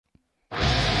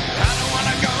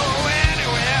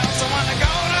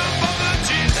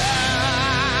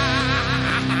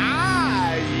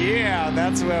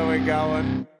That's where we're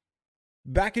going.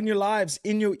 Back in your lives,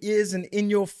 in your ears, and in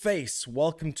your face.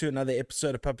 Welcome to another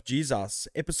episode of Papa Jesus,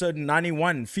 episode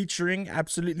 91, featuring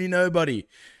absolutely nobody.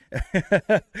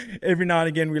 Every now and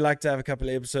again, we like to have a couple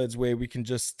of episodes where we can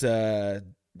just, chill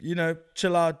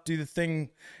out, do the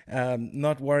thing,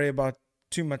 not worry about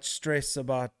too much stress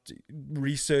about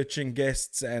researching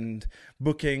guests and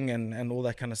booking and all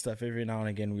that kind of stuff. Every now and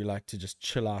again, we like to just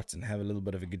chill out and have a little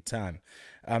bit of a good time.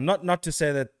 Not to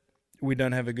say that we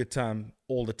don't have a good time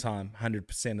all the time,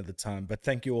 100% of the time. But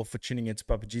thank you all for tuning in to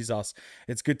Papa Jesus.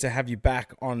 It's good to have you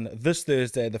back on this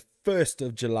Thursday, the 1st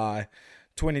of July,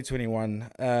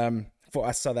 2021. For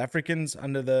us South Africans,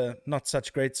 under the not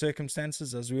such great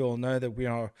circumstances, as we all know that we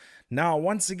are now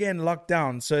once again locked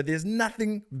down. So there's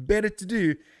nothing better to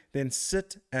do than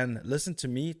sit and listen to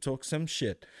me talk some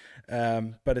shit.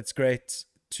 But it's great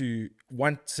to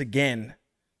once again,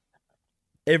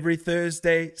 every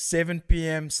Thursday, 7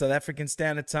 p.m. South African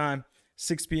Standard Time,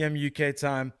 6 p.m. UK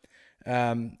time,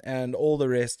 and all the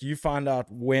rest. You find out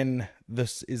when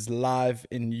this is live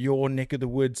in your neck of the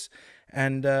woods.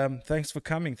 And thanks for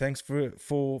coming. Thanks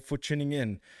for tuning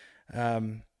in.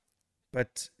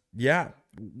 But yeah,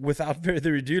 without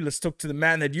further ado, let's talk to the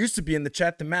man that used to be in the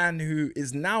chat, the man who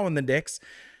is now on the decks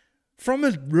from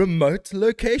a remote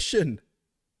location.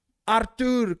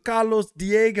 Artur Carlos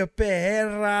Diego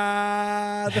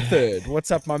Pereira III. What's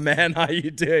up, my man? How are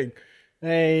you doing?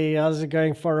 Hey, how's it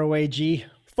going, far away, G?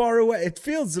 Far away. It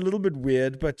feels a little bit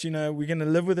weird, but we're going to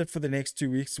live with it for the next 2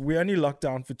 weeks. We only locked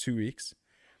down for 2 weeks.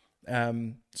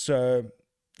 So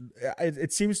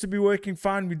it seems to be working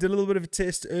fine. We did a little bit of a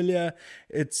test earlier.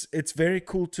 It's very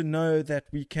cool to know that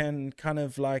we can kind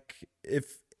of like,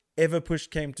 if ever push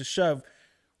came to shove,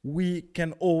 we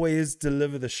can always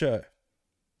deliver the show.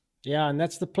 Yeah, and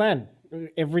that's the plan.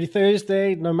 Every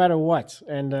Thursday, no matter what.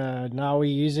 And now we're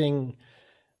using a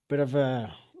bit of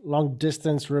a long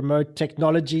distance remote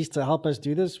technologies to help us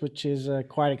do this, which is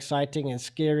quite exciting and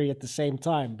scary at the same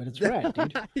time. But it's rad,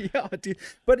 dude. Yeah, dude.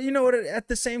 But you know what? At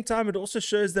the same time, it also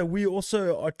shows that we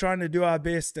also are trying to do our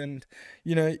best. And,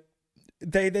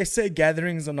 they say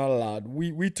gatherings are not allowed.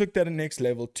 We took that to the next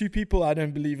level. 2 people, I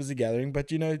don't believe is a gathering. But,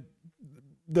 the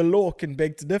law can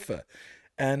beg to differ.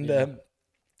 And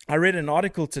I read an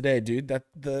article today, dude, that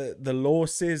the law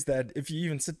says that if you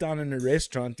even sit down in a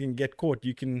restaurant and get caught,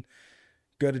 you can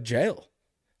go to jail.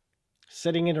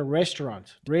 Sitting in a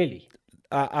restaurant, really?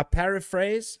 I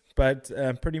paraphrase, but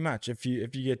pretty much, if you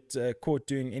get caught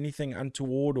doing anything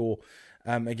untoward or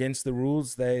against the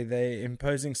rules, they're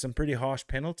imposing some pretty harsh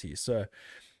penalties. So,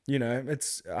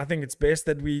 I think it's best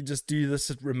that we just do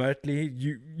this remotely.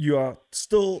 You are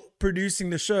still producing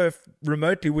the show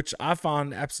remotely, which I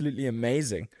found absolutely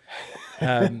amazing,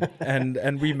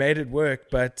 and we made it work.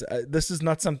 But this is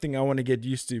not something I want to get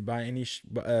used to by in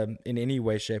any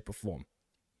way, shape, or form.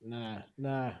 Nah.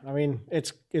 I mean,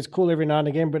 it's cool every now and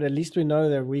again, but at least we know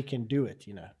that we can do it.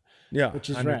 Yeah, which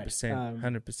is 100%,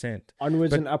 100%.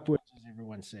 Onwards and upwards, as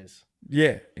everyone says.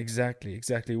 Yeah, exactly.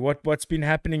 What's been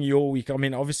happening your week? I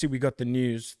mean, obviously we got the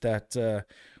news that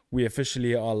we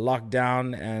officially are locked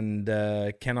down and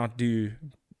cannot do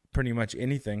pretty much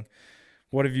anything.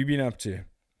 What have you been up to?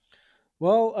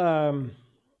 Well,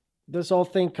 this whole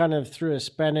thing kind of threw a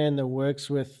spanner in the works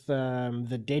with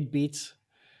the Deadbeats.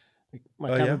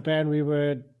 My cover band,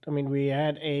 we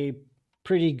had a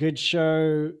pretty good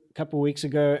show a couple of weeks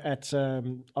ago at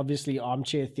obviously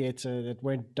Armchair Theatre that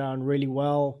went down really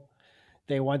well.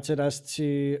 They wanted us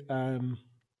to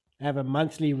have a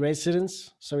monthly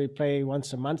residence, so we play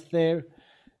once a month there,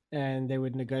 and they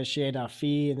would negotiate our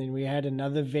fee. And then we had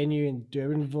another venue in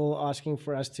Durbanville asking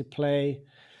for us to play.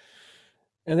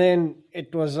 And then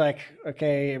it was like,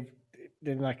 okay,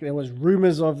 then like there was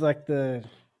rumors of like the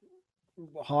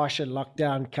harsher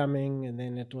lockdown coming, and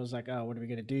then it was like, oh, what are we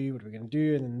gonna do?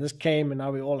 And then this came, and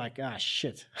now we're all like,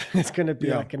 shit, it's gonna be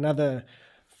like another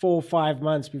 4 or 5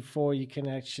 months before you can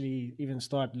actually even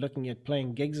start looking at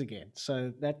playing gigs again.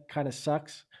 So that kind of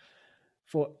sucks.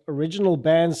 For original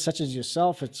bands such as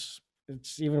yourself, it's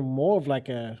even more of like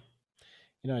a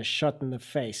shot in the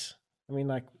face. I mean,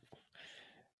 like,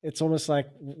 it's almost like,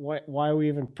 why are we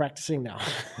even practicing now?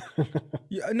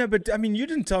 Yeah, no, but I mean, you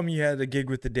didn't tell me you had a gig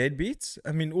with the Deadbeats.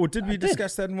 I mean, or did we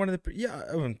discuss that in one of the? Yeah,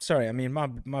 sorry. I mean,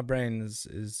 my brain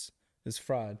is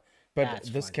fried. But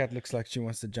this cat looks like she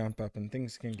wants to jump up, and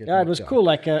things can get. Yeah, it was cool.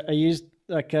 Like I used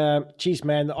geez,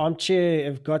 man, the Armchair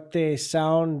have got their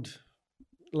sound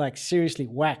like seriously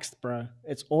waxed, bro.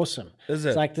 It's awesome. Is it?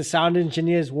 It's like the sound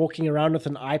engineer's walking around with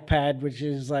an iPad, which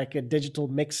is like a digital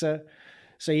mixer.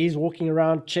 So he's walking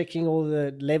around checking all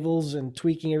the levels and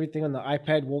tweaking everything on the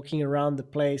iPad, walking around the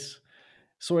place.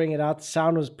 sorting it out. The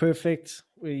sound was perfect.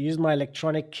 We used my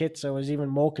electronic kit, so it was even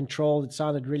more controlled. It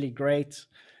sounded really great.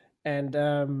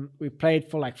 And we played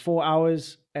for like 4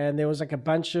 hours, and there was like a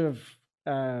bunch of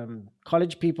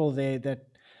college people there that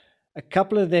a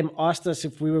couple of them asked us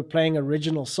if we were playing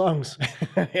original songs.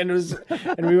 And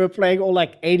we were playing all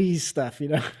like 80s stuff, you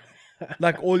know.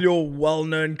 Like all your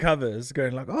well-known covers,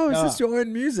 going like, "Oh, is this your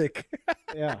own music?"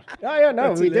 Yeah. Oh, yeah, no,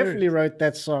 That's we hilarious. definitely wrote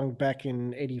that song back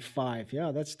in 85.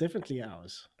 Yeah, that's definitely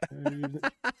ours.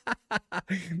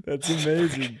 That's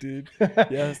amazing, dude.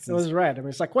 Yes. It was rad. I mean,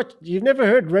 it's like, what? You've never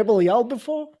heard Rebel Yell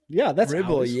before? Yeah, that's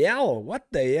Rebel ours. Yell. What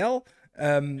the hell?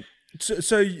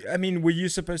 So, I mean, were you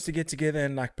supposed to get together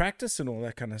and like practice and all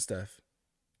that kind of stuff?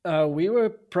 We were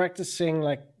practicing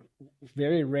like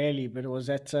very rarely, but it was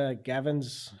at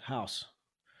Gavin's house.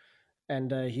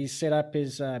 And he set up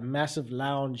his massive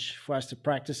lounge for us to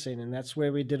practice in. And that's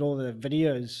where we did all the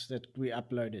videos that we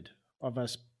uploaded of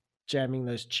us jamming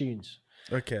those tunes.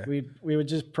 Okay. We would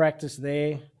just practice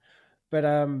there. But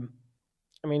I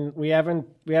mean, we haven't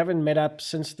met up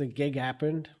since the gig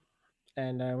happened,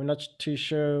 and we're not too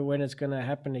sure when it's going to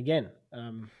happen again.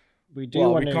 We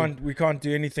can't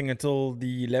do anything until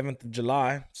the 11th of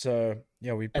July. So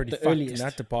yeah, we're pretty fucked in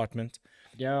that department.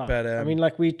 Yeah, but I mean,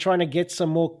 like we're trying to get some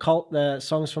more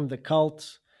songs from the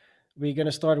Cult. We're going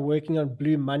to start working on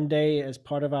Blue Monday as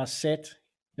part of our set.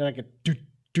 You know, like a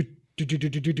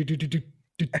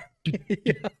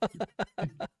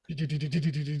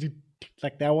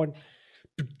like that one,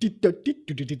 like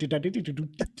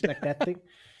that thing.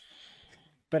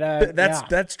 But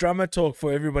that's drummer talk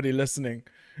for everybody listening.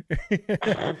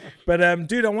 But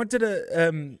dude, I wanted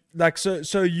to like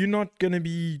so you're not gonna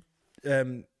be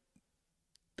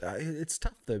it's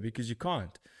tough though because you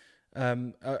can't.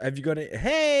 Have you got it?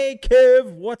 Hey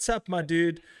Kev, what's up, my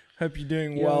dude? Hope you're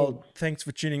doing well. Thanks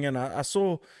for tuning in. I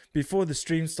saw before the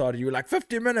stream started, you were like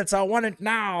 50 minutes. I want it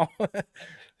now.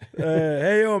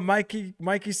 Hey,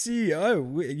 Mikey C. Oh,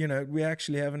 we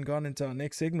actually haven't gone into our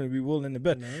next segment. We will in a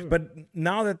bit. No. But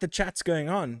now that the chat's going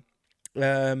on,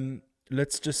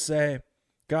 let's just say,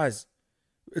 guys,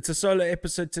 it's a solo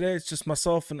episode today. It's just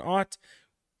myself and Art.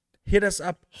 Hit us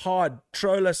up hard.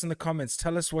 Troll us in the comments.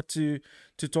 Tell us what to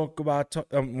talk about.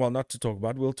 Well, not to talk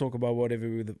about. We'll talk about what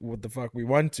the fuck we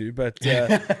want to. But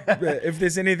if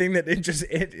there's anything that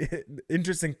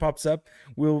interesting pops up,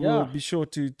 we'll be sure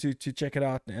to check it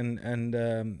out and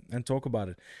talk about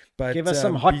it. But give us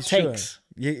some hot takes. Sure.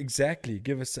 Yeah, exactly.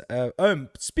 Give us.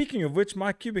 Speaking of which,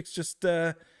 Mike Kubik's just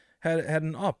had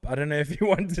an op. I don't know if he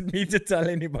wanted me to tell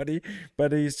anybody,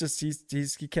 but he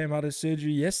came out of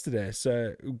surgery yesterday.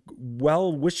 So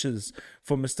well wishes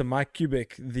for Mr. Mike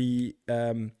Kubik, the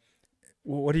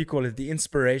what do you call it? The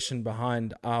inspiration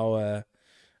behind our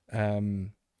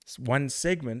one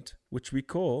segment, which we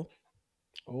call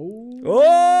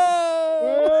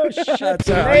shit.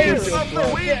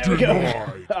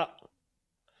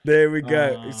 There we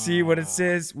go. See what it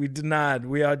says? We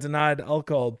are denied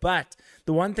alcohol. But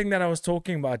the one thing that I was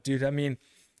talking about, dude, I mean,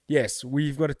 yes,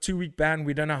 we've got a 2-week ban.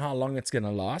 We don't know how long it's going to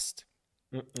last.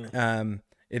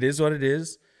 It is what it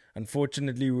is.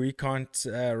 Unfortunately, we can't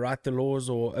write the laws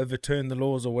or overturn the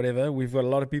laws or whatever. We've got a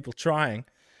lot of people trying.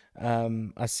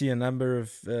 I see a number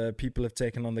of people have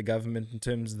taken on the government in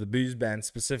terms of the booze ban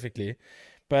specifically.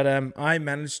 But I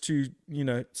managed to,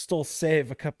 still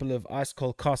save a couple of ice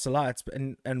cold Castle Lights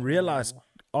and realize,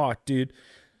 dude,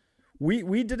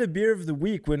 we did a beer of the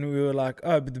week when we were like,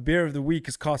 but the beer of the week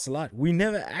is Castle Light. We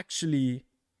never actually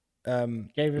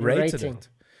gave it rated rating. It.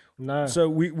 No. So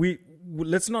we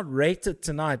let's not rate it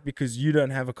tonight because you don't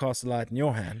have a Castle Light in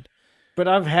your hand. But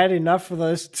I've had enough of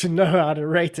those to know how to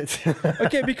rate it.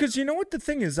 Okay, because you know what the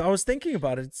thing is? I was thinking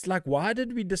about it. It's like, why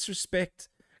did we disrespect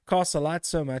Castle Light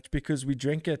so much? Because we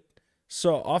drink it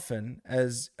so often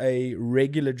as a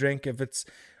regular drink. If it's,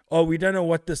 we don't know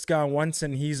what this guy wants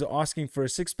and he's asking for a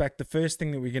 6-pack, the first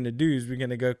thing that we're going to do is we're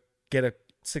going to go get a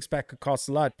 6-pack of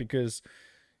Castle Light because,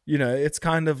 it's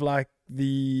kind of like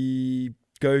the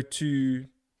go-to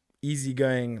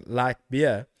easygoing light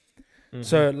beer. Mm-hmm.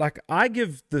 So, like, I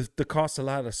give the Castle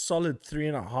Light a solid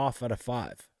 3.5 out of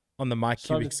 5 on the Mike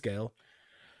Kubik scale.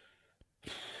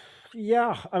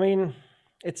 Yeah, I mean,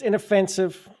 it's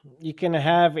inoffensive. You can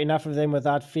have enough of them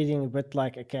without feeling a bit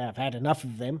like, okay, I've had enough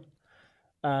of them.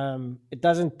 It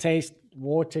doesn't taste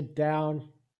watered down.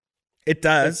 It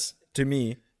does, to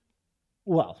me.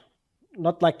 Well,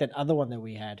 not like that other one that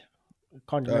we had. I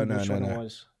can't remember which one it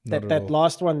was. That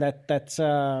last one, that's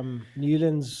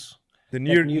Newlands. The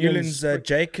Newlands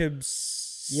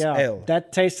Jacobs ale.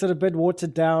 That tasted a bit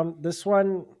watered down. This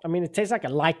one, I mean, it tastes like a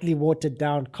lightly watered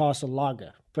down Castle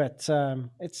Lager, but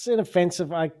it's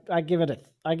inoffensive. I give it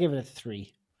a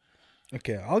 3.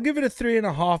 Okay, I'll give it a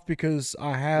 3.5 because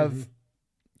I have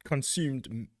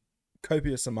consumed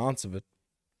copious amounts of it.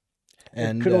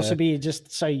 And it could also be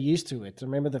just so used to it.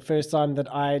 Remember the first time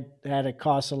that I had a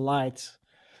Castle Light,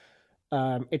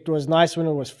 it was nice when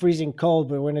it was freezing cold,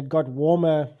 but when it got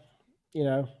warmer,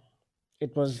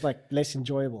 it was like less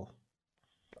enjoyable.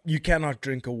 You cannot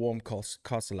drink a warm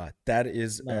Castle Light. That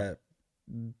is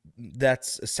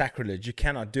that's a sacrilege. You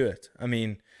cannot do it. I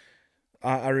mean,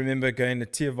 I remember going to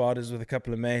Theavadas with a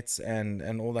couple of mates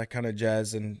and all that kind of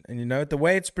jazz. And the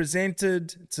way it's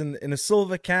presented, it's in a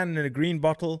silver can in a green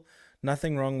bottle.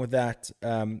 Nothing wrong with that.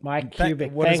 Mike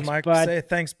Cubic. What does Mike say?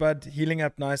 Thanks, bud. Healing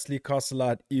up nicely. Castle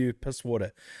Light. Ew, piss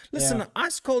water. Listen,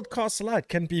 ice cold Castle Light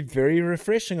can be very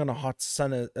refreshing on a hot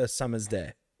summer's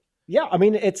day. Yeah, I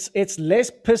mean, it's less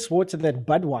piss water than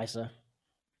Budweiser.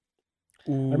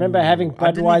 Ooh, I remember having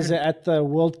Budweiser at the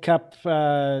World Cup,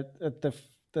 at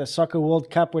the Soccer World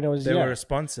Cup when it was... They were a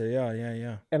sponsor,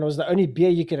 yeah. And it was the only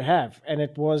beer you could have, and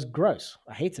it was gross.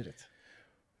 I hated it.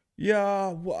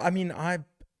 Yeah, well, I mean, I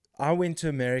went to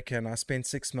America and I spent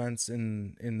 6 months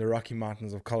in the Rocky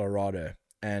Mountains of Colorado.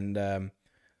 And the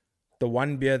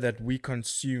one beer that we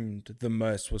consumed the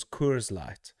most was Coors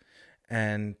Light.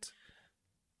 And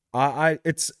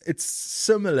it's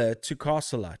similar to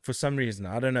Castle Light for some reason.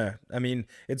 I don't know. I mean,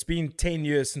 it's been 10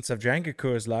 years since I've drank a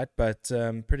Coors Light, but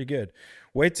pretty good.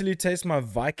 Wait till you taste my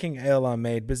Viking ale I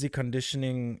made. Busy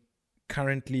conditioning.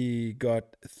 Currently got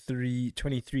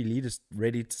 23 liters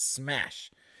ready to smash.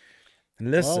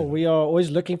 Listen, we are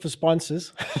always looking for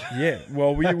sponsors. Yeah,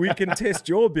 well, we can test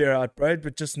your beer out, bro,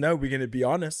 but just know we're going to be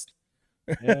honest.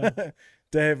 Yeah.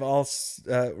 Dave, I'll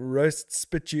roast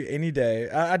spit you any day.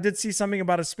 I did see something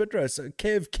about a spit roast. So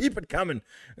Kev, keep it coming.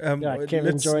 Kev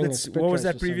enjoying a spit roast. What was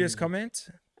that previous comment?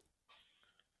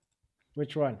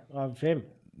 Which one? Of him?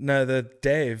 No, the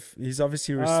Dave. He's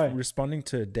obviously responding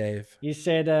to Dave. He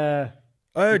said...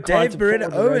 Dave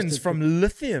Beretta Owens from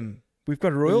Lithium. We've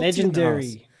got royalty legendary.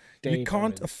 In the house. We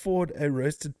can't afford a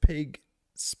roasted pig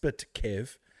spit,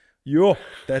 Kev.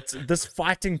 That's this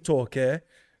fighting talk, eh?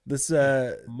 This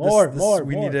more.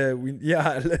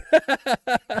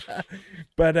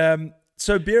 But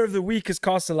so beer of the week is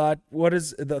Castle Light. What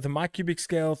is the Mike Cubic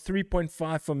scale?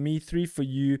 3.5 for me, 3 for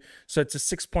you. So it's a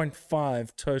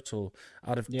 6.5 total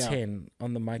out of 10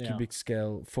 on the Mike Cubic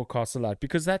scale for Castle Light,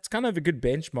 because that's kind of a good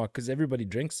benchmark because everybody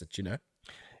drinks it,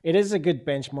 It is a good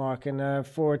benchmark, and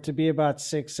for it to be about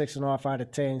 6.5 out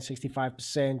of 10,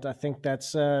 65%, I think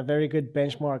that's a very good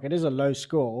benchmark. It is a low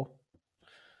score,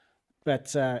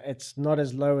 but it's not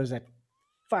as low as that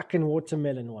fucking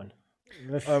watermelon one.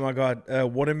 Oh my God,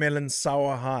 watermelon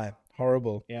sour high,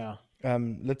 horrible. Yeah.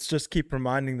 Let's just keep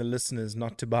reminding the listeners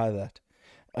not to buy that.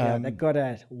 That got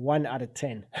a 1 out of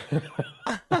 10.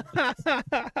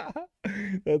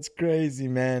 That's crazy,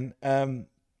 man.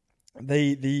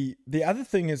 The other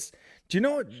thing is, do you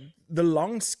know what, the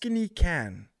long skinny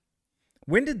can?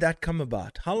 When did that come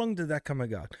about? How long did that come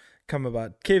about?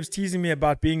 Kev's teasing me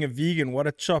about being a vegan. What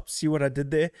a chop! See what I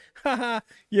did there? Haha.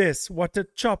 Yes, what a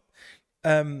chop.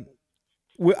 I'm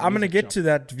gonna get to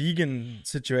that vegan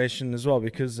situation as well,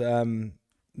 because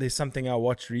there's something I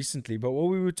watched recently. But what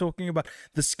we were talking about,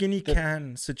 the skinny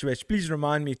can situation. Please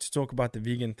remind me to talk about the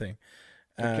vegan thing.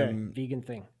 Vegan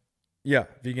thing. Yeah,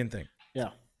 vegan thing.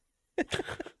 Yeah.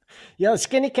 Yeah,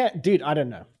 skinny can, dude. I don't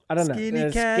know. Skinny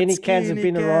cans have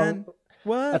been around.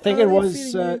 What? I think it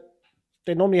was.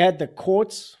 They normally had the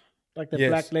quarts, like the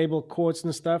black label quarts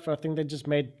and stuff. I think they just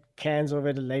made cans of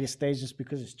it at a later stage just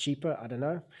because it's cheaper. I don't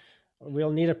know. We'll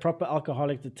need a proper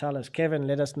alcoholic to tell us. Kevin,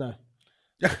 let us know.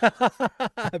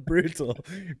 Brutal,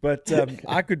 but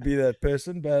I could be that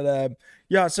person. But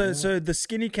so the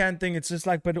skinny can thing, it's just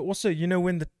like, but also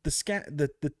when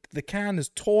the can is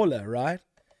taller, right?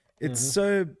 It's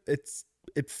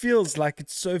it feels like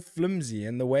it's so flimsy,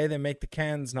 and the way they make the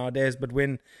cans nowadays. But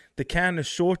when the can is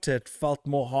shorter, it felt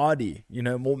more hardy,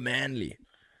 more manly.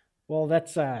 Well,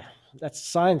 that's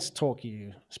science talk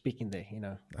you speaking there,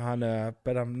 I know,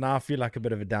 but I feel like a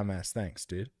bit of a dumbass. Thanks,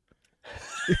 dude.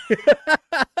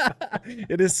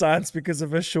 It is science because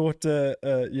of a shorter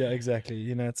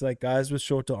exactly, it's like guys with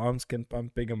shorter arms can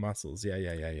pump bigger muscles.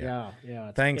 Yeah.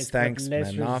 Thanks man,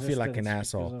 now I feel like an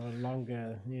asshole.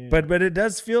 But it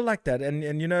does feel like that, and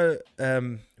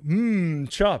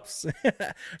chops.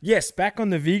 Yes, back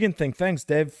on the vegan thing. Thanks,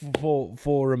 Dave,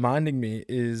 for reminding me.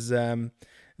 Is I've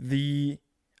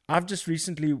just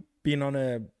recently been on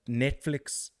a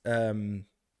Netflix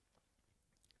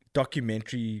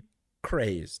documentary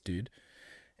craze, dude,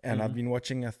 and I've been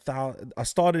watching I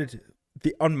started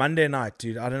on Monday night,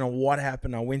 dude. I don't know what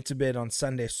happened. I went to bed on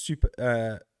Sunday.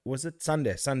 Was it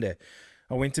Sunday?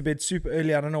 I went to bed super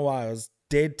early. I don't know why. I was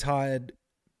dead tired.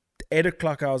 8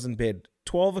 o'clock, I was in bed.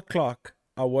 12 o'clock,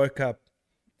 I woke up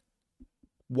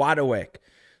wide awake.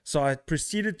 So I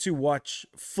proceeded to watch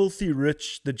Filthy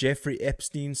Rich, the Jeffrey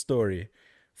Epstein story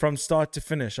from start to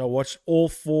finish. I watched all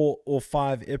 4 or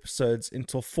 5 episodes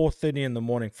until 4:30 in the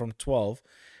morning from 12.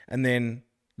 And then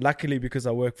luckily, because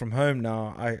I work from home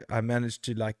now, I managed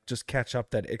to like just catch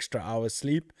up that extra hour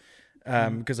sleep.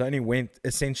 Because I only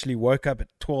essentially woke up at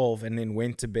 12 and then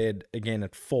went to bed again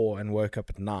at 4 and woke up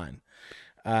at 9.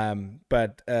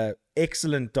 But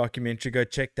excellent documentary. Go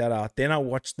check that out. Then I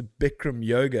watched the Bikram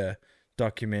Yoga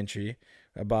documentary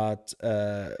about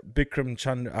Bikram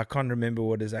Chandra. I can't remember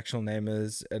what his actual name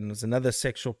is. And it was another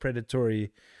sexual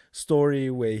predatory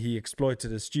story where he exploited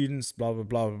his students, blah, blah,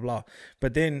 blah, blah, blah.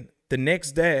 But then the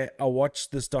next day, I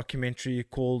watched this documentary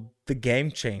called The Game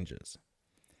Changers.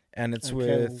 And it's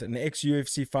with an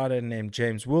ex-UFC fighter named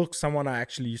James Wilkes, someone I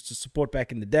actually used to support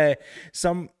back in the day.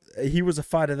 He was a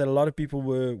fighter that a lot of people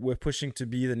were pushing to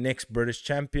be the next British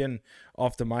champion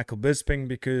after Michael Bisping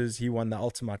because he won the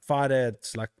Ultimate Fighter.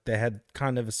 It's like they had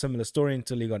kind of a similar story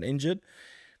until he got injured.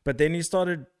 But then he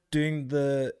started doing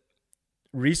the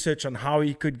research on how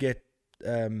he could get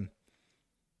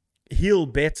heal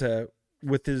better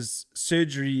with his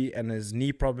surgery and his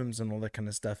knee problems and all that kind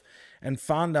of stuff, and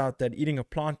found out that eating a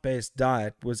plant-based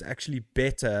diet was actually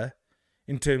better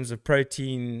in terms of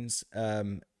proteins,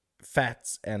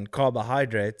 fats, and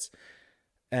carbohydrates.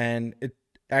 And it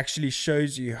actually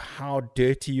shows you how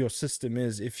dirty your system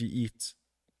is if you eat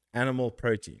animal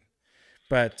protein.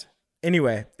 But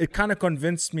anyway, it kind of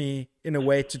convinced me in a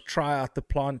way to try out the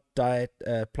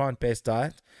plant-based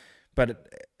diet,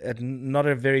 but at not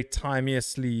a very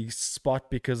timeously spot,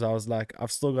 because I was like,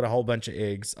 I've still got a whole bunch of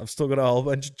eggs, I've still got a whole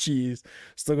bunch of cheese,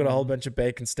 still got a whole bunch of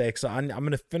bacon steak. So I'm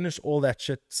going to finish all that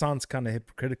shit. Sounds kind of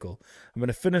hypocritical. I'm going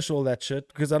to finish all that shit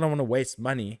because I don't want to waste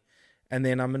money. And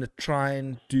then I'm going to try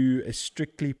and do a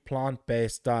strictly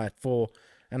plant-based diet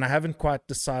and I haven't quite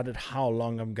decided how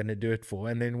long I'm going to do it for.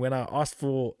 And then when I asked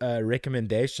for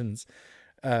recommendations,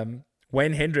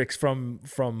 Wayne Hendricks from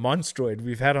Monstroid,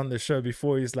 we've had on the show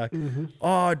before, he's like,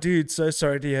 oh, dude, so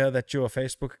sorry to hear that your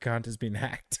Facebook account has been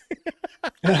hacked.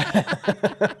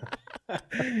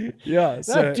 Yeah,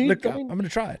 so no, dude, look, I'm going to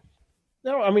try it.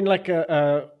 No, I mean, like,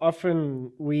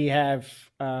 often we have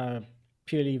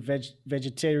purely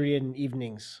vegetarian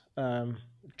evenings.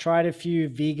 Tried a few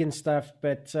vegan stuff,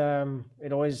 but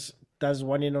it always does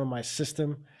one in on my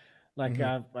system. Like,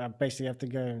 I basically have to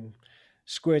go and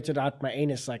squirted out my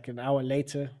anus like an hour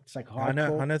later. It's like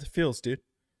hardcore. I know the feels, dude.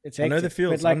 It's hectic. I know the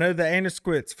feels. Like, I know the anus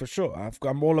squirts for sure.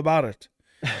 I'm all about it.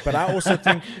 But I also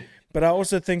think,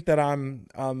 that I'm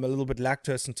a little bit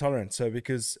lactose intolerant. So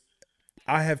because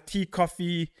I have tea,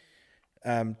 coffee,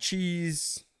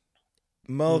 cheese,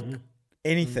 milk,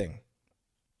 anything,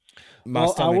 my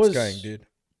stomach's going, dude.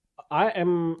 I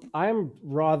am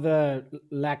rather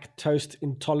lactose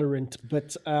intolerant,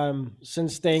 but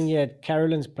since staying here at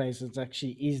Carolyn's place, it's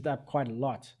actually eased up quite a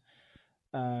lot.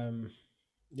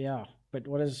 Yeah, but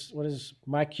what is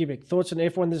my cubic thoughts on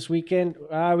F1 this weekend?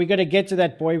 We're gonna get to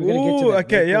that, boy. We're gonna get to that.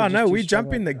 Okay, yeah, no, we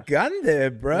jumping the gun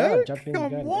there, bro. Yeah, jumping the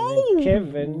gun.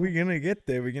 Kevin, we're gonna get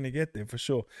there. We're gonna get there for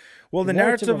sure. Well, the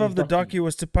narrative of the docu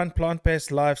was to punt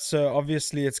plant-based life, so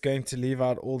obviously it's going to leave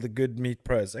out all the good meat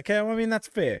pros. Okay, well, I mean that's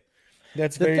fair.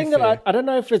 That's the thing fair. That I don't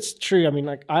know if it's true. I mean,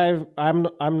 like I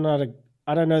don't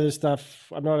know this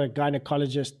stuff. I'm not a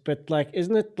gynecologist, but like,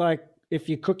 isn't it like if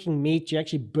you're cooking meat, you're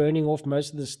actually burning off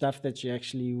most of the stuff that you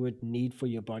actually would need for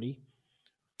your body?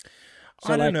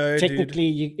 So I don't know.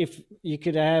 Technically, if you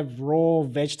could have raw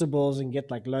vegetables and get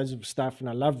like loads of stuff, and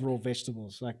I love raw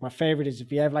vegetables. Like my favorite is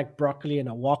if you have like broccoli and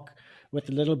a wok with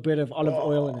a little bit of olive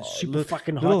oil and it's super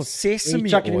fucking hot. Little sesame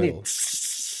oil.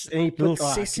 And you put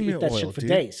sesame oil, shit for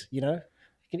days, you know?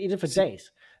 You can eat it for days.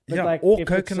 But yeah, like, or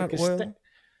coconut oil.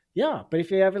 Yeah, but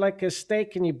if you have like a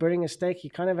steak and you're burning a steak,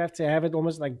 you kind of have to have it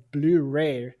almost like blue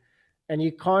rare, and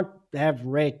you can't have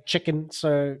rare chicken.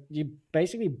 So you're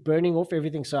basically burning off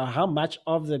everything. So how much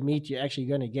of the meat you're actually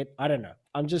going to get, I don't know.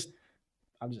 I'm just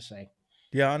saying.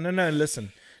 Yeah, no,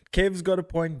 listen. Kev's got a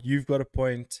point. You've got a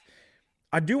point.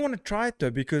 I do want to try it though,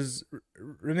 because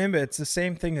remember, it's the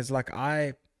same thing as like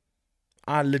I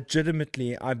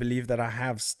legitimately, I believe that I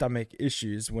have stomach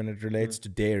issues when it relates to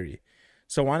dairy.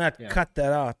 So why not cut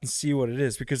that out and see what it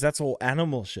is? Because that's all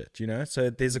animal shit, you know? So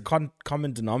there's a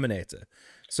common denominator.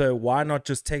 So why not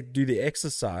just do the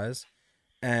exercise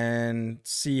and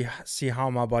see how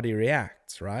my body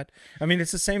reacts, right? I mean,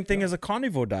 it's the same thing as a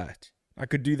carnivore diet. I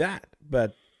could do that,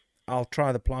 but I'll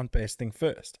try the plant-based thing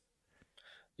first.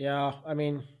 Yeah, I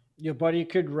mean, your body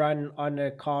could run on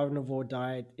a carnivore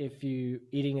diet if you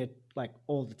eating it like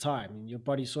all the time, and your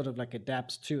body sort of like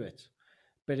adapts to it.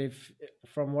 But if,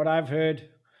 from what I've heard,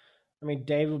 I mean,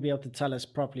 Dave will be able to tell us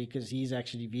properly because he's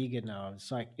actually vegan now.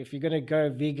 It's like, if you're gonna go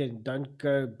vegan, don't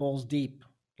go balls deep.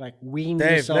 Like, wean Dave,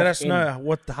 let yourself us in.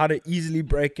 know how to easily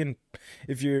break in.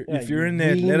 If you're you in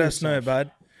there, wean let us know,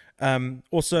 yourself. bud.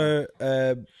 Also,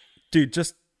 dude,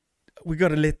 just we got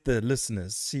to let the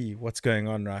listeners see what's going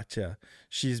on right here.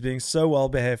 She's being so well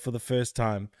behaved for the first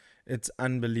time. It's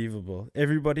unbelievable.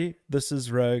 Everybody, this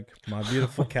is Rogue, my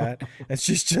beautiful cat, and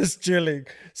she's just chilling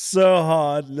so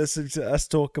hard listening to us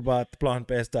talk about the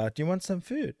plant-based diet. Do you want some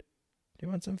food? Do you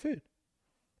want some food?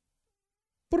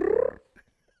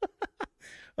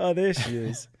 Oh, there she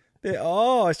is. There.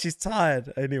 Oh, she's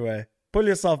tired. Anyway, pull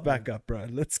yourself back up, bro.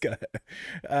 Let's go.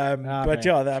 But man,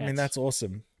 yeah, I mean, that's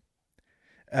awesome.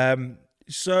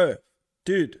 So,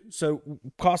 dude,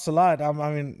 Cast a Light. I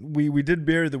mean, we did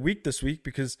Beer of the Week this week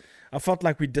because I felt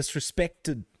like we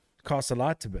disrespected Cast a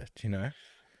Light a bit, you know?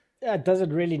 Yeah, it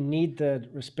doesn't really need the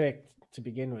respect to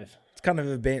begin with. It's kind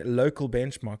of a local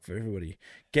benchmark for everybody.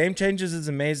 Game Changers is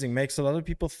amazing. Makes a lot of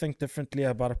people think differently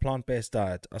about a plant-based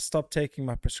diet. I stopped taking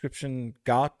my prescription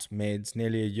gout meds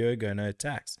nearly a year ago, no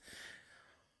tax.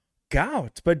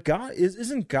 Gout, but gout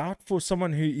isn't gout for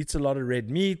someone who eats a lot of red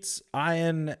meats,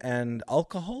 iron, and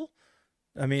alcohol?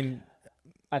 I mean,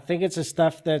 I think it's the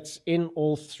stuff that's in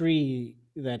all three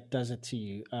that does it to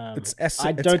you. It's acid.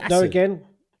 I don't know. Again,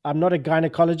 I'm not a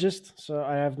gynecologist, so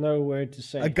I have no word to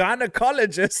say. A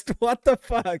gynecologist? What the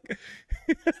fuck?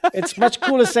 It's much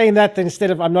cooler saying that than instead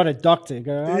of I'm not a doctor. I'm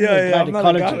not a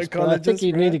gynecologist. But I think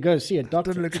you need to go see a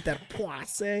doctor. Don't look at that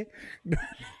poisse.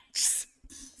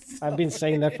 I've been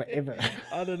saying that forever.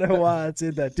 I don't know why I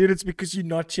said that, dude. It's because you're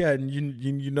not here and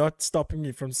you're not stopping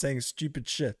me from saying stupid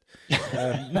shit.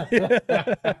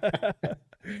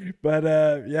 But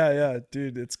yeah,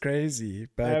 dude, it's crazy.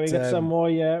 But we got some more.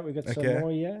 Yeah, we got some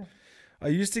more. Yeah. I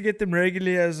used to get them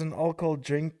regularly as an alcohol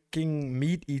drinking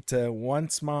meat eater.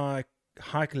 Once my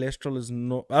high cholesterol is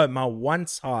my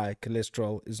once high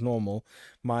cholesterol is normal,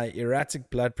 my erratic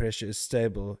blood pressure is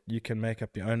stable. You can make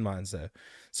up your own minds though.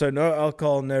 So no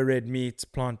alcohol, no red meat,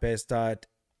 plant-based diet.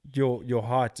 Your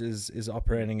heart is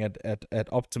operating at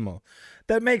optimal.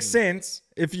 That makes sense.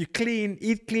 If you clean,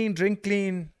 eat clean, drink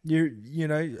clean, you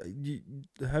know,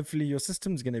 hopefully your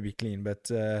system's gonna be clean. But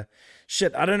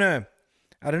shit, I don't know.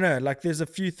 Like, there's a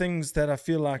few things that I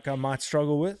feel like I might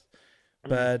struggle with,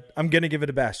 but I'm gonna give it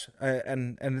a bash.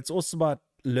 And it's also about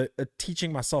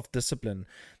teaching myself discipline.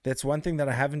 That's one thing that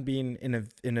I haven't been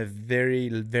in a very,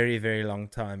 very, very long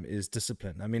time, is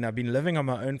discipline. I mean, I've been living on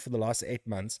my own for the last 8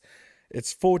 months.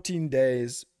 It's 14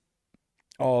 days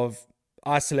of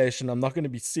isolation. I'm not going to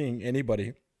be seeing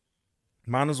anybody.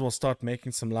 Might as well start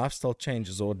making some lifestyle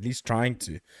changes, or at least trying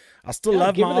to. I still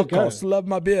love my alcohol, still love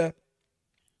my beer.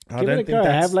 Give it a go.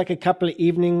 Have like a couple of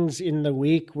evenings in the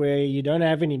week where you don't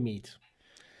have any meat.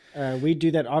 We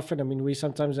do that often. I mean, we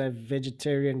sometimes have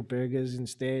vegetarian burgers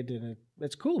instead, and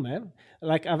it's cool, man.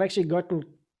 Like, I've actually gotten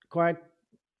quite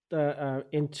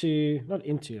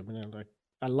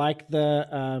I like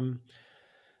the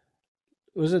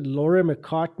was it Laura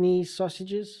McCartney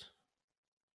sausages?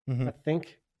 Mm-hmm. I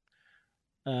think.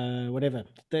 Whatever.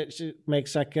 That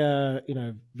makes like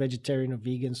vegetarian or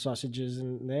vegan sausages,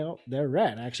 and they're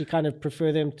rad. I actually kind of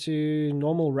prefer them to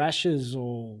normal rashes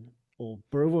or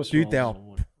Boerewors. Dude, they're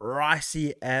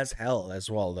pricey as hell as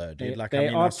well, though, dude. They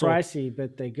are pricey,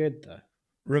 but they're good though.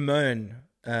 Ramon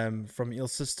from Eel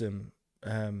System,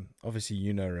 obviously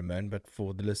you know Ramon, but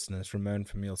for the listeners, Ramon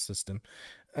from Eel System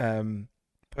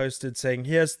posted saying,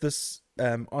 here's this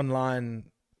online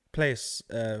place,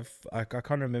 I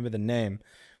can't remember the name,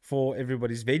 for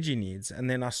everybody's veggie needs. And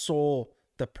then I saw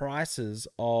the prices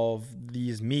of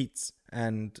these meats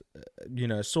and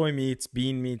soy meats,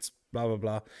 bean meats, blah blah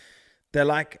blah. They're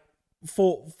like,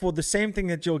 for the same thing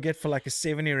that you'll get for like a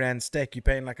 70 rand steak, you're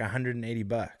paying like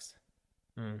 $180.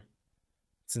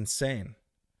 It's insane.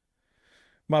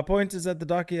 My point is that the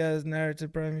docu has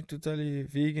narrative programming to tell you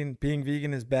being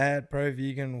vegan is bad.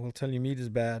 Pro-vegan will tell you meat is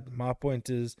bad. My point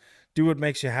is, do what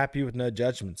makes you happy with no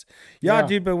judgments. Yeah,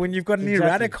 dude, but when you've got an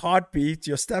erratic heartbeat,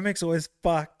 your stomach's always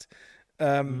fucked.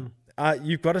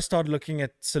 You've got to start looking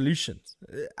at solutions.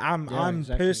 I'm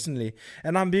personally,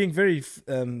 and I'm being very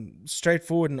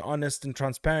straightforward and honest and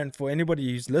transparent for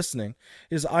anybody who's listening,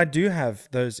 is I do have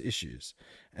those issues.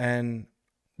 And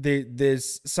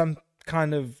there's some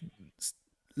kind of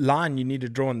line you need to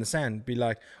draw in the sand. Be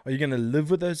like, are you going to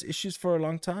live with those issues for a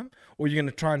long time, or are you going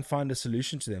to try and find a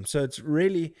solution to them? So it's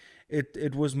really,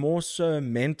 it was more so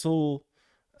mental,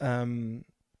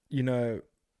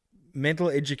 mental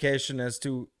education as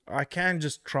to I can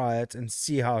just try it and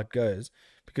see how it goes,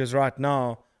 because right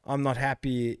now I'm not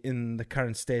happy in the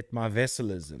current state my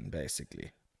vessel is in,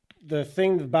 basically. The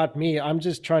thing about me, I'm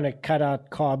just trying to cut out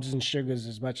carbs and sugars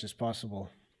as much as possible,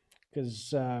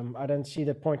 because I don't see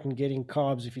the point in getting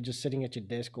carbs if you're just sitting at your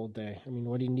desk all day. I mean,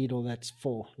 what do you need all that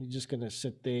for? You're just going to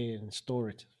sit there and store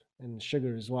it, and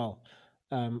sugar as well.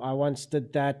 I once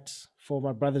did that for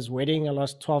my brother's wedding. I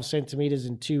lost 12 centimeters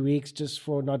in 2 weeks just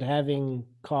for not having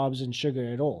carbs and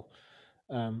sugar at all.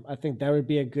 I think that would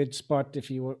be a good spot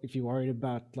if you're worried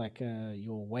about like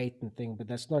your weight and thing, but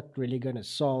that's not really going to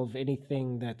solve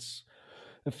anything that's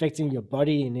affecting your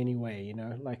body in any way. You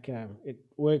know, like it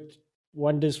worked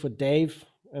wonders for Dave,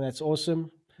 and that's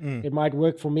awesome. It might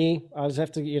work for me. I'll just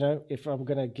have to, you know, if I'm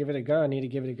going to give it a go, I need to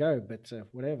give it a go. But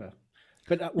whatever.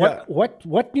 But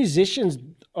what musicians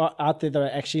are out there that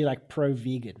are actually like pro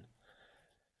vegan?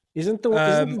 Isn't the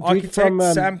Architect from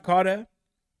Sam Carter?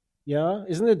 Yeah,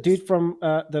 isn't the dude from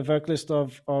the vocalist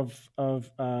of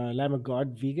Lamb of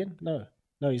God vegan? No,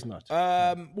 he's not.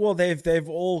 Well, they've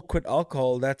all quit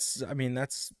alcohol. That's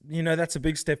a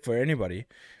big step for anybody.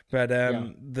 But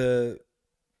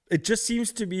it just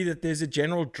seems to be that there's a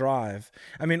general drive.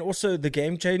 I mean, also the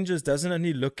Game Changers doesn't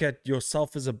only look at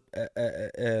yourself as a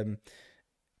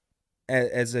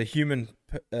human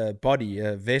body,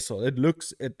 a vessel. It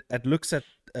looks at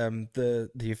the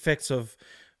effects of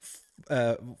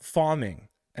farming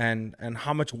and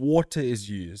how much water is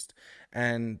used,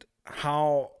 and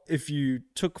how if you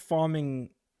took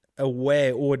farming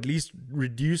away, or at least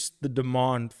reduced the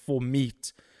demand for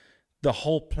meat, the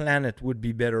whole planet would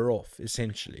be better off,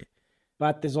 essentially.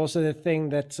 But there's also the thing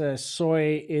that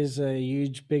soy is a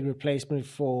huge big replacement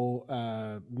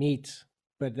for meat,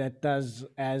 but that does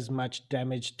as much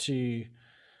damage to,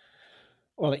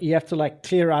 well, you have to like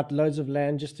clear out loads of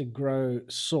land just to grow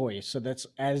soy. So that's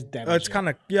as damaging. It's kind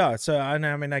of, yeah. So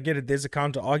I mean, I get it. There's a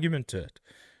counter argument to it.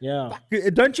 Yeah.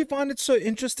 Don't you find it so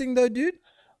interesting though, dude?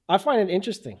 I find it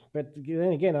interesting, but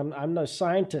then again, I'm no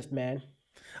scientist, man.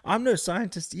 I'm no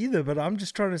scientist either, but I'm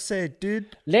just trying to say,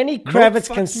 dude. Lenny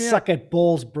Kravitz can suck at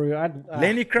balls, bro.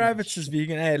 Lenny Kravitz is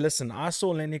vegan. Hey, listen, I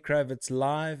saw Lenny Kravitz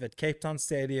live at Cape Town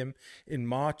Stadium in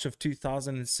March of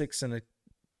 2006, and it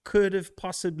could have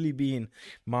possibly been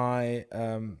my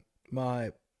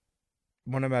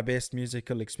one of my best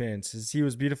musical experiences. He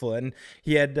was beautiful, and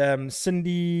he had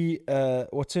Cindy.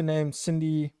 What's her name?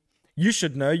 Cindy. You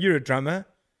should know. You're a drummer.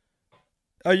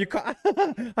 Oh, you can't.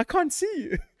 I can't see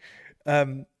you.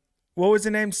 What was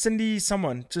her name? Cindy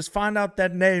someone. Just find out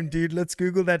that name, dude. Let's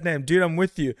Google that name. Dude, I'm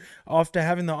with you. After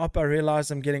having the op, I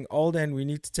realized I'm getting older and we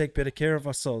need to take better care of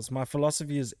ourselves. My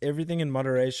philosophy is everything in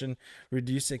moderation,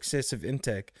 reduce excessive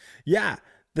intake. Yeah,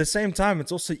 the same time,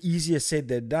 it's also easier said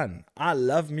than done. I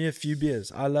love me a few beers.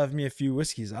 I love me a few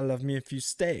whiskeys. I love me a few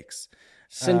steaks.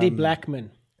 Cindy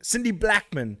Blackman. Cindy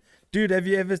Blackman. Dude, have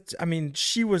you ever, I mean,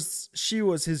 she was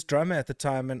his drummer at the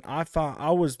time, and I found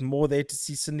I was more there to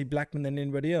see Cindy Blackman than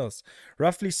anybody else.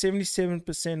 Roughly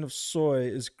 77% of soy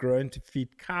is grown to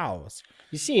feed cows.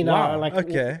 You see now, like,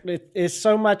 okay, there's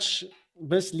so much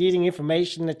misleading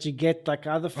information that you get, like,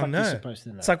 how the fuck you're supposed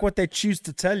to know? It's like what they choose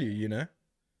to tell you, you know?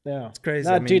 Yeah. It's crazy.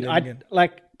 No, I mean, dude,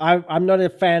 I'm not a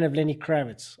fan of Lenny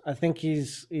Kravitz. I think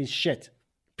he's shit.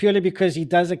 Purely because he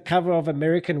does a cover of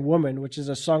American Woman, which is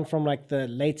a song from like the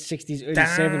late 60s, early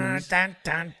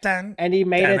 70s. And he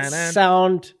made it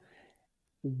sound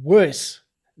worse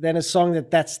than a song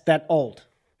that's that old.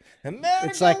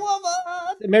 It's like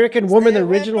American Woman, the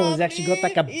original, has actually got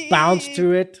like a bounce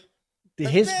to it.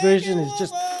 His version is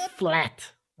just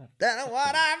flat. That's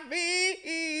what I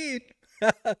mean.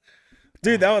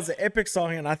 Dude, that was an epic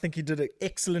song, and I think he did an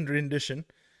excellent rendition.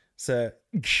 So,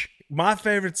 my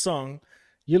favorite song.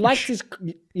 You liked his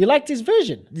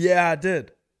version? Yeah, I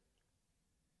did.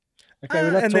 Okay, we're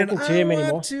not talking to him anymore.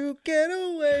 I want to get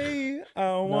away.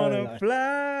 I want to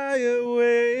fly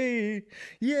away.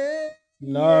 Yeah.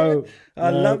 No. I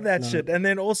love that shit. And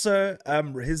then also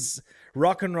his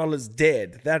Rock and Roll is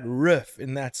Dead. That riff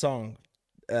in that song.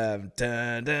 Dun,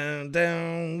 dun, dun,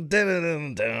 dun,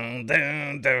 dun, dun,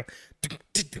 dun, dun,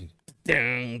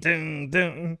 dun, dun,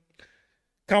 dun.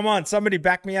 Come on, somebody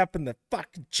back me up in the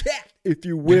fucking chat, if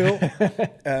you will.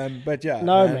 But yeah.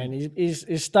 No, man.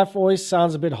 His stuff always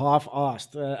sounds a bit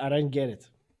half-assed. I don't get it.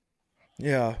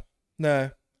 Yeah.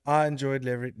 No, I enjoyed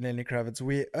Lenny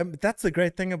Kravitz. That's the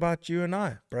great thing about you and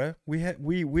I, bro.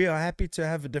 We are happy to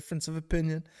have a difference of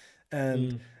opinion.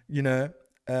 And, you know,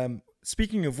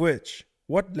 speaking of which,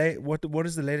 what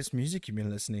is the latest music you've been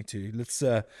listening to? Let's,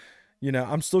 you know,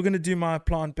 I'm still going to do my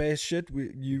plant-based shit.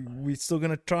 We still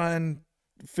going to try and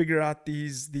figure out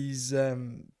these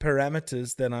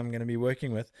parameters that I'm going to be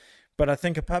working with. But I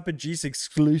think a Papa G's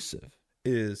exclusive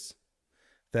is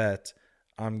that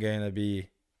I'm going to be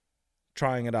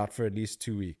trying it out for at least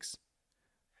 2 weeks.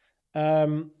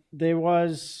 There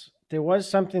was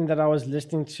something that I was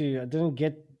listening to. I didn't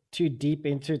get too deep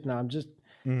into it now. I'm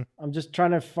just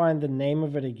trying to find the name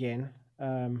of it again.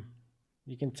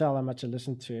 You can tell how much I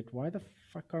listened to it. Why the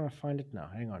fuck can't I find it now?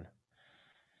 Hang on.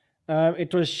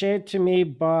 It was shared to me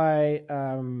by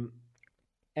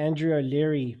Andrew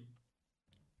O'Leary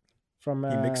from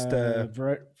he mixed from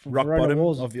Rock Verona Bottom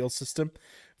Walls. of Ill System,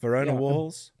 Verona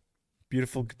Walls,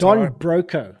 beautiful guitar. Don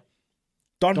Broco.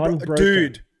 Don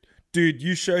Broco. Dude,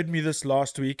 you showed me this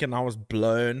last week and I was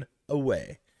blown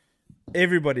away.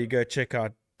 Everybody go check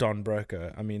out Don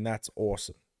Broco. I mean, that's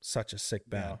awesome. Such a sick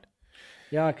band.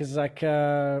 Yeah, because like...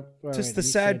 just the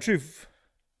sad truth.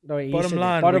 No, bottom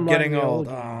line, we're getting old.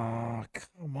 Oh,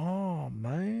 come on,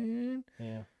 man.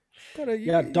 Yeah.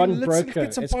 Don Broco.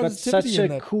 It's got such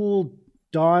a cool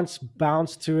dance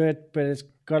bounce to it, but it's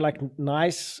got like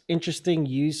nice, interesting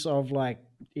use of like,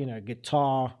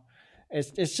 guitar.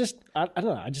 It's just, I don't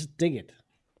know, I just dig it.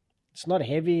 It's not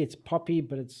heavy, it's poppy,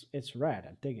 but it's rad.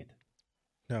 I dig it.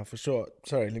 No, for sure.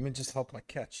 Sorry, let me just help my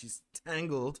cat. She's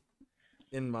tangled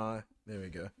in my... There we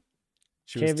go.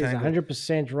 Kev is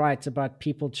 100% right about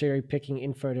people cherry picking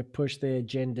info to push their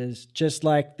agendas, just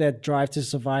like that Drive to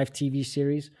Survive TV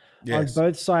series. Yes. On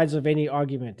both sides of any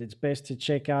argument, it's best to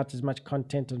check out as much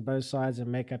content on both sides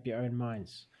and make up your own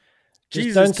minds.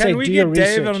 Jesus, can we get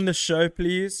Dave on the show,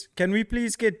 please? Can we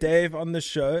please get Dave on the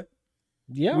show?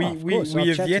 Yeah, of course.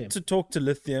 We have yet to talk to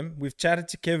Lithium. We've chatted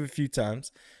to Kev a few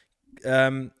times.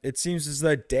 It seems as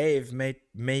though Dave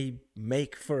may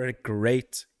make for a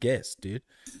great guest, dude.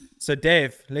 So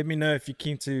Dave, let me know if you're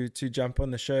keen to jump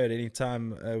on the show at any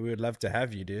time. We would love to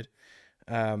have you, dude.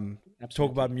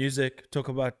 Talk about music, talk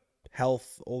about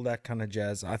health, all that kind of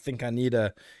jazz. I think I need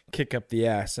a kick up the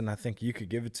ass, and I think you could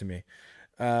give it to me.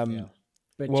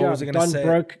 But what was I going to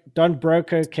say? Don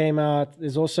Broco came out.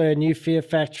 There's also a new Fear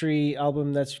Factory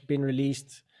album that's been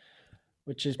released,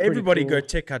 which is everybody cool. Go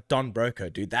check out Don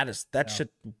Broco, dude. That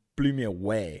shit blew me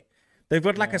away. They've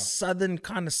got like a southern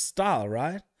kind of style,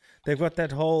 right? They've got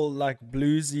that whole like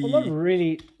bluesy. Well, not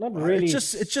really.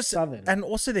 It's just southern, and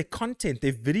also their content,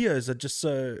 their videos are just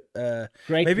so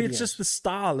great. Maybe videos. It's just the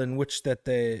style in which that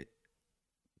they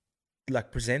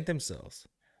like present themselves.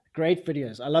 Great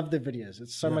videos. I love the videos.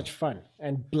 It's so much fun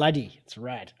and bloody. It's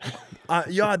rad.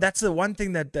 Yeah, that's the one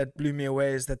thing that blew me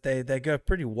away is that they go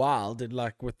pretty wild and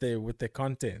like with their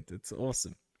content. It's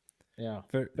awesome. Yeah,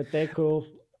 but they're cool.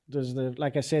 There's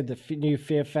like I said, the new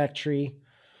Fear Factory.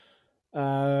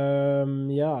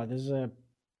 There's a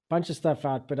bunch of stuff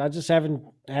out, but I just haven't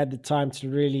had the time to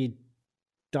really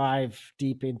dive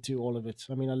deep into all of it.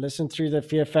 I mean, I listened through the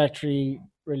Fear Factory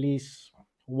release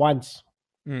once.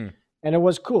 And it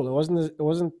was cool. It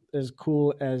wasn't as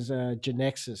cool as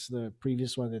Genexus, the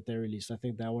previous one that they released. I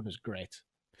think that one was great.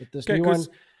 But this new one,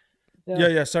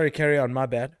 yeah. Sorry, carry on. My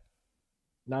bad.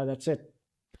 No, that's it.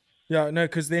 Yeah, no,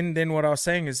 because then what I was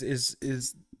saying is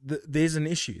there's an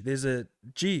issue. There's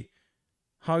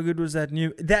how good was that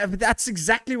new? That's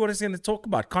exactly what I was going to talk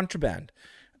about. Contraband,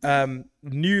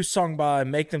 new song by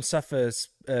Make Them Suffer,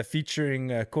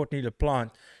 featuring Courtney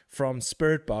LaPlante from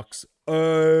Spirit Box.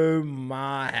 Oh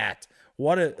my hat!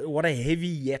 What a heavy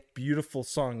yet beautiful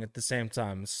song at the same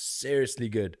time. Seriously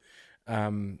good.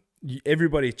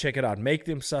 Everybody check it out. Make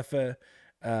Them Suffer.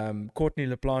 Courtney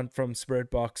LaPlante from Spirit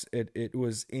Box. It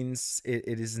is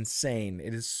insane.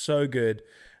 It is so good.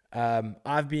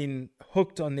 I've been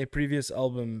hooked on their previous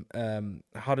album,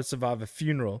 How to Survive a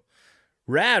Funeral.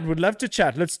 Rad. Would love to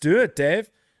chat. Let's do it,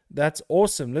 Dave. That's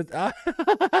awesome.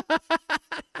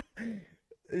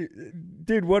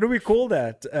 Dude, what do we call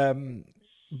that?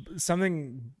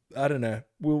 Something, I don't know.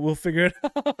 We'll figure it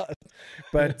out.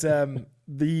 But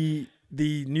the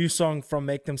new song from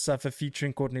Make Them Suffer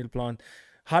featuring Courtney LaPlante,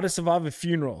 How to Survive a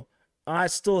Funeral. I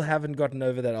still haven't gotten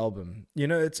over that album.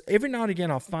 It's every now and again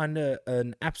I'll find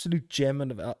an absolute gem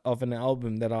of an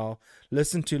album that I'll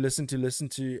listen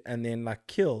to, and then like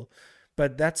kill.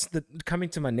 But that's coming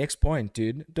to my next point,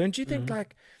 dude. Don't you think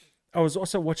like I was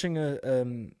also watching a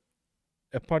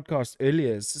podcast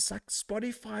earlier? It's just like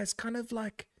Spotify is kind of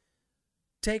like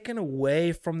taken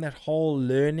away from that whole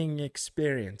learning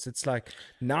experience. It's like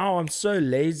now I'm so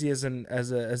lazy as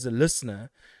a listener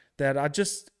that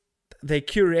they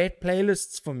curate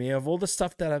playlists for me of all the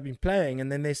stuff that I've been playing,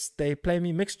 and then they play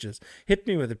me mixtures. Hit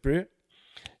me with it, bro.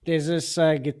 There's this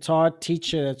guitar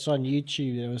teacher that's on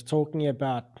YouTube that was talking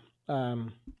about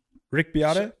Rick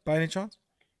Beato by any chance?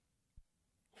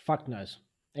 Fuck knows.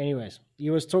 anyways, he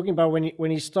was talking about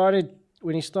when he started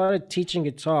teaching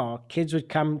guitar, kids would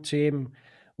come to him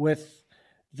with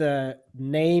the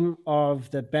name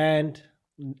of the band,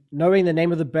 knowing the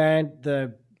name of the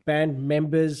band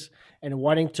members, and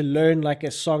wanting to learn like a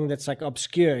song that's like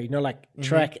obscure, like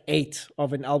track 8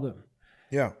 of an album.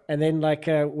 Yeah. And then like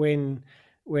when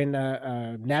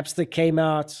Napster came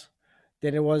out,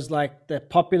 then it was like the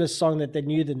popular song that they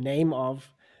knew the name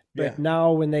of. But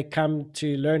now when they come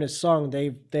to learn a song,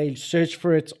 they search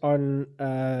for it on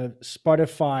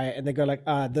Spotify, and they go like,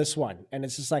 this one. And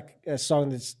it's just like a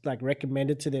song that's like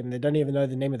recommended to them. They don't even know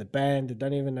the name of the band. They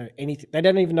don't even know anything. They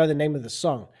don't even know the name of the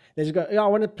song. They just go, I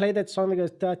want to play that song that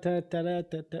goes da da da da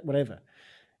da, da whatever.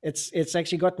 It's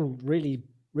actually gotten really,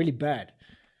 really bad.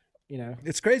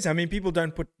 It's crazy. I mean, people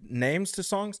don't put names to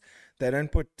songs. They don't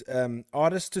put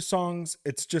artists to songs.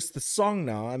 It's just the song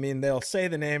now. I mean, they'll say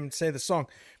the name, say the song,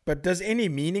 but does any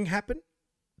meaning happen?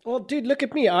 Well, dude, look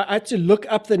at me. I had to look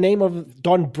up the name of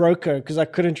Don Broco because I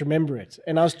couldn't remember it.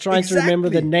 And I was trying to remember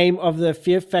the name of the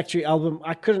Fear Factory album.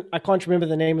 I can't remember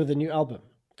the name of the new album.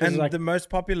 And the most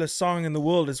popular song in the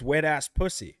world is Wet Ass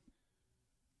Pussy.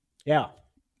 Yeah.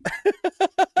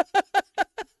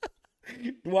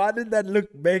 Why did that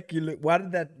make you look?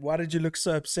 Why did you look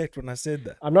so upset when I said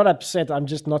that? I'm not upset. I'm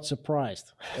just not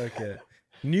surprised. Okay.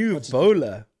 New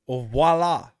Vola or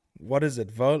Voila. What is it?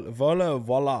 Vola or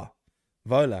Voila?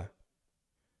 Vola.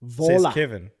 Says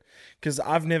Kevin. Because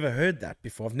I've never heard that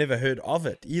before. I've never heard of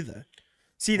it either.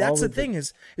 See, that's the thing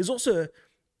is also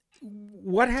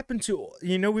what happened to,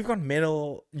 we've got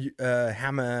Metal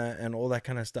Hammer and all that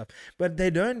kind of stuff, but they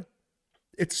don't,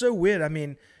 it's so weird. I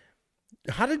mean,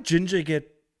 how did Ginger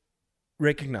get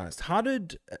recognized? How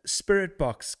did Spirit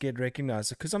Box get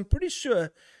recognized? Because I'm pretty sure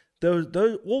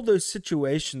all those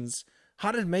situations,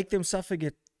 how did Make Them Suffer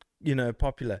get,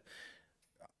 popular?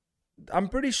 I'm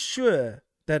pretty sure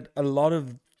that a lot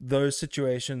of those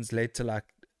situations led to like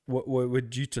were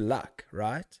due to luck,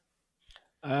 right?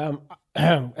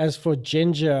 As for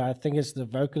Ginger, I think it's the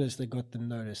vocalist that got them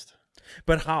noticed.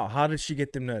 But how? How did she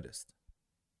get them noticed?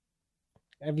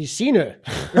 Have you seen her?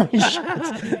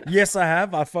 Yes, I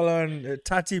have. I follow on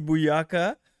Tati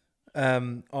Buyaka,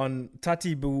 on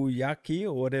Tati Buyaki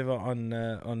or whatever on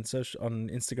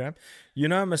Instagram.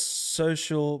 I'm a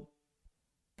social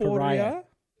pariah.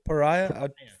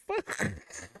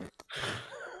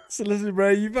 So listen, bro,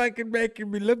 you fucking making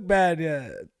me look bad. Yeah.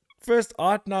 First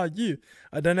art, now you.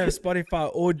 I don't have Spotify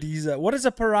or Deezer. What does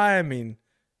a pariah mean?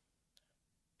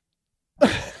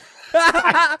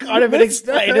 Can't even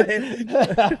explain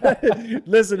it.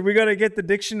 Listen, we got to get the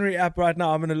dictionary app right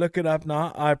now. I'm going to look it up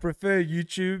now. I prefer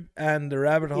YouTube and the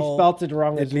rabbit hole. He spelled it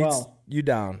wrong as well. You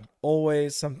down.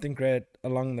 Always something great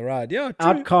along the ride. Yeah, true.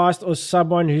 Outcast or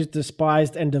someone who's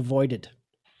despised and avoided.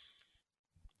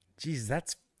 Jeez,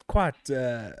 that's quite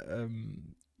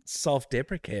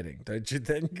self-deprecating, don't you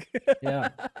think? Yeah.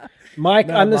 Mike,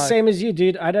 no, I'm the same as you,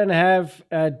 dude. I don't have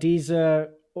Deezer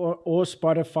or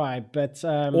Spotify, but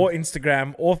or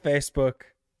Instagram or Facebook.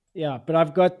 Yeah, but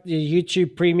I've got the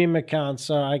YouTube Premium account,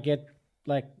 so I get,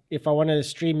 like, if I want to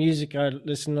stream music, I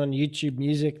listen on YouTube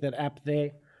Music, that app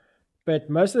there. But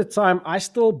most of the time, I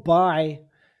still buy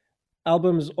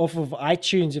albums off of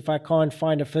iTunes if I can't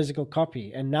find a physical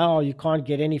copy. And now you can't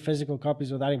get any physical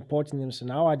copies without importing them. So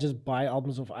now I just buy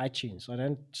albums off iTunes.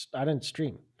 I don't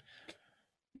stream.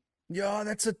 Yeah,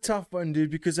 that's a tough one,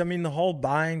 dude, because I mean the whole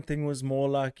buying thing was more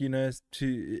like,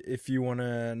 if you want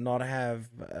to not have,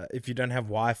 if you don't have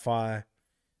Wi-Fi,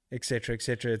 etc.,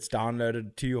 it's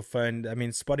downloaded to your phone. I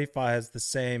mean, Spotify has the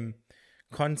same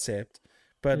concept,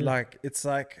 but like, it's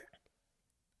like,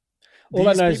 all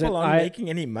these people aren't making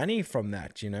any money from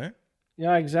that,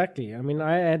 Yeah, exactly. I mean,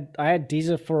 I had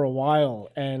Deezer for a while,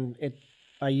 and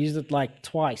I used it like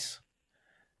twice,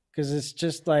 because it's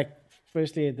just like,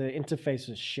 firstly, the interface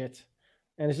is shit,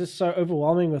 and it's just so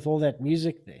overwhelming with all that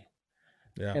music there.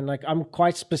 Yeah. And like, I'm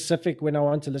quite specific when I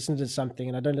want to listen to something,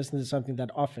 and I don't listen to something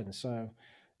that often. So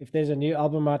if there's a new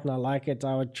album out and I like it,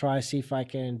 I would try see if I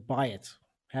can buy it,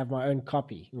 have my own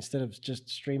copy instead of just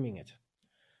streaming it.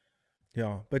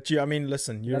 Yeah, but I mean,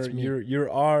 listen,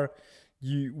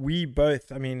 we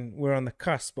both, I mean, we're on the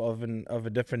cusp of a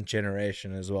different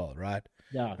generation as well, right?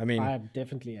 Yeah, I mean, I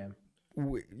definitely am.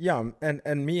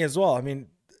 And me as well. I mean,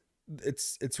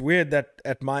 it's weird that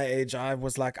at my age I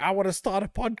was like, I want to start a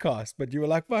podcast, but you were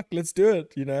like, fuck, let's do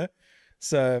it,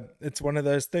 So it's one of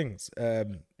those things.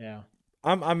 Yeah,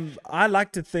 I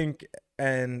like to think,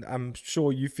 and I'm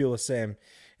sure you feel the same,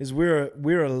 is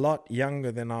we're a lot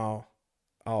younger than our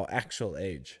actual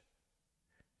age.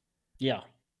 Yeah.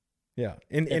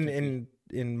 In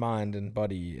mind and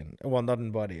body, and well, not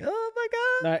in body. Oh my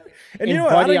No, And in you know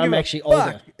what? I body, don't I'm give a actually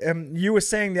fuck. older. You were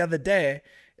saying the other day,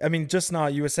 I mean,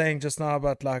 you were saying just now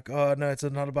about like, oh no, it's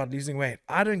not about losing weight.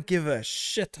 I don't give a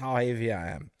shit how heavy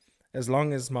I am, as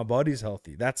long as my body's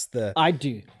healthy. That's the I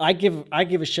do. I give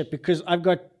a shit because I've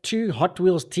got 2 Hot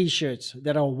Wheels t-shirts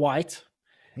that are white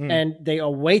and they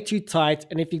are way too tight.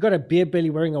 And if you got a beer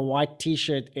belly wearing a white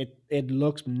t-shirt, it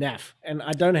looks naff. And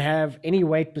I don't have any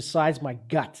weight besides my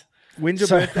gut. When's your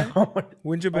birthday?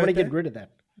 When's your I want to birthday? get rid of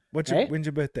that. When's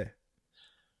your birthday?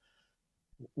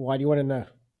 Why do you want to know?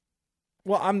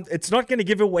 Well, it's not going to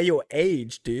give away your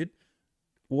age, dude.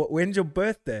 When's your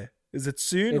birthday? Is it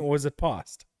soon or is it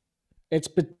past? It's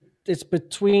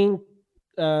between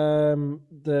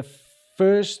the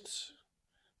 1st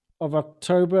of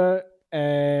October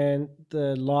and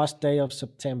the last day of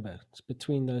September. It's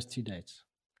between those 2 dates.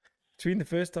 Between the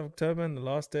 1st of October and the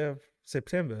last day of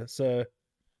September. So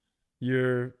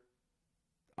you're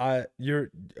a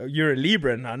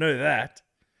Libran, I know that.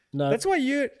 No, that's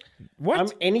why what? I'm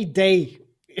any day.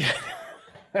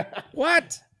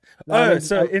 What? No,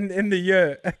 so in the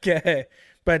year, okay.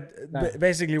 But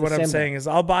basically, what I'm saying is,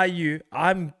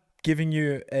 I'm giving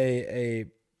you a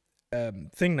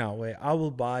thing now where I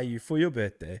will buy you for your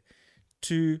birthday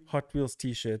 2 Hot Wheels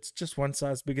t-shirts, just one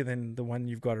size bigger than the one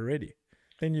you've got already.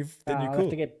 Then you're cool. I'll have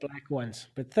to get black ones,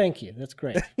 but thank you. That's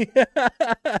great.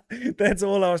 That's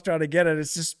all I was trying to get at.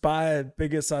 It's just buy a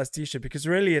bigger size t-shirt, because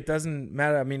really it doesn't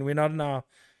matter. I mean, we're not in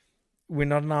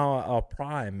our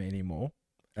prime anymore.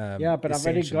 Yeah, but I've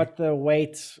already got the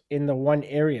weight in the one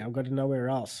area. I've got nowhere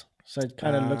else. So it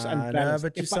kind of looks unbalanced. No,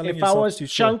 but if I was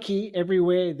chunky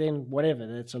everywhere, then whatever,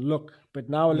 that's a look. But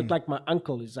now I look like my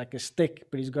uncle. He's like a stick,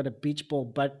 but he's got a beach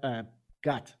ball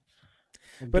gut.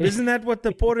 But isn't that what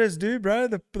the Porters do, bro?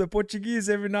 The Portuguese,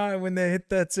 every night when they hit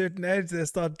that certain age, they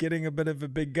start getting a bit of a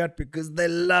big gut because they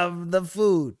love the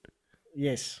food.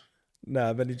 Yes.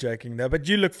 No, I'm only joking. No, but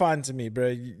you look fine to me, bro.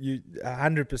 You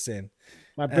 100%.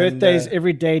 My birthday is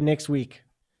every day next week.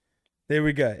 There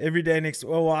we go. Every day next.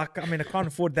 Well, I mean, I can't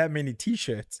afford that many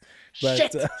t-shirts,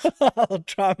 but I'll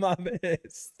try my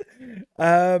best.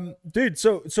 Dude,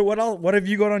 so what have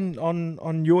you got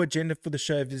on your agenda for the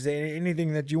show? If there's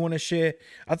anything that you want to share,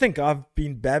 I think I've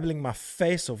been babbling my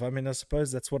face off. I mean, I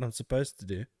suppose that's what I'm supposed to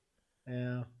do.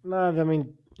 Yeah. No, I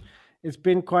mean, it's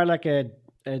been quite like a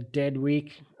dead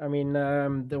week. I mean,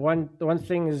 the one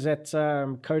thing is that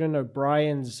Conan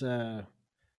O'Brien's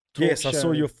yes, I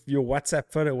saw your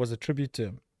WhatsApp photo was a tribute to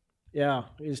him. Yeah,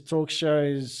 his talk show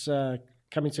is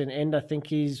coming to an end. I think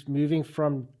he's moving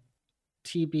from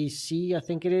TBC, I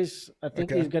think it is. I think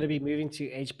he's going to be moving to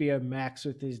HBO Max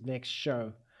with his next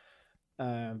show.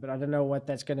 But I don't know what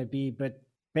that's going to be. But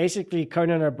basically,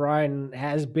 Conan O'Brien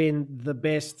has been the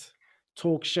best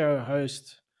talk show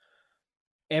host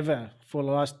ever for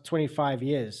the last 25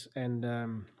 years.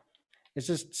 And it's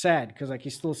just sad because like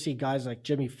you still see guys like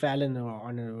Jimmy Fallon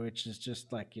on it, which is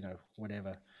just like, you know,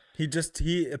 whatever.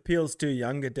 He appeals to a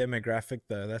younger demographic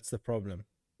though. That's the problem.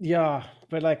 Yeah,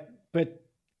 but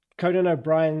Conan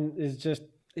O'Brien is just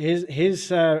his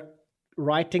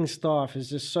writing staff is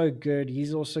just so good.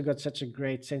 He's also got such a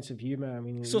great sense of humor. I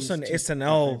mean, he's also an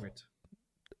SNL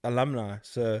alumni,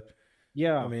 so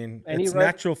yeah. I mean, it's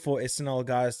natural for SNL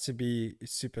guys to be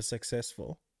super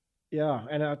successful. Yeah,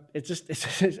 and it just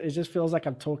feels like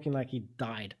I'm talking like he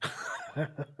died.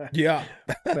 Yeah,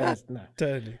 but no,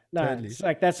 totally. It's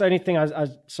like that's the only thing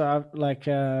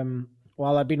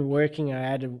while I've been working, I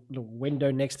had a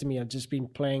window next to me. I've just been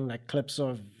playing like clips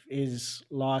of his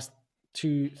last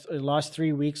 3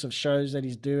 weeks of shows that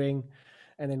he's doing,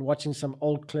 and then watching some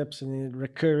old clips and then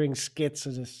recurring skits.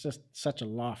 It's just such a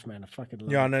laugh, man. I fucking love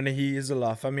it. Yeah, no, he is a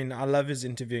laugh. I mean, I love his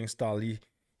interviewing style.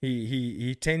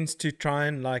 He tends to try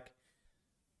and like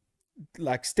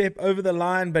step over the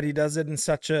line, but he does it in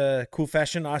such a cool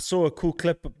fashion. I saw a cool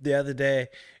clip the other day.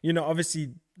 You know,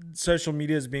 obviously social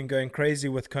media has been going crazy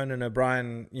with Conan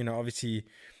O'Brien, you know, obviously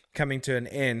coming to an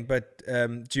end. But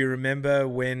do you remember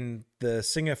when the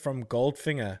singer from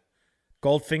Goldfinger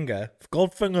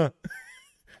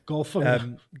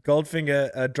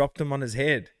dropped him on his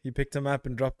head? He picked him up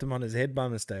and dropped him on his head by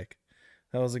mistake.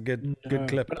 That was a good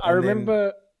clip. But I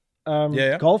remember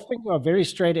Goldfinger are very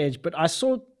straight edge, but I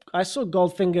saw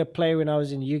Goldfinger play when I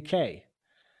was in UK,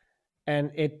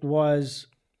 and it was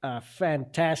a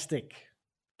fantastic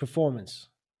performance.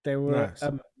 They were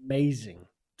amazing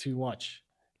to watch.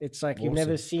 It's like you've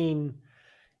never seen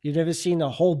a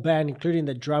whole band, including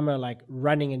the drummer, like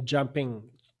running and jumping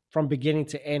from beginning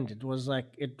to end. It was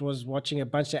like watching a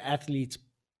bunch of athletes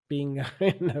being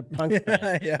in a punk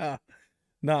band. Yeah.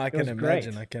 No, I can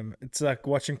imagine. Great. It's like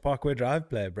watching Parkway Drive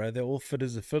play, bro. They're all fit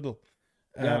as a fiddle.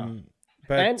 Yeah.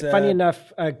 And funny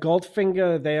enough,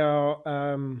 Goldfinger,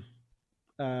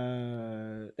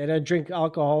 they don't drink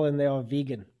alcohol and they are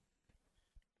vegan.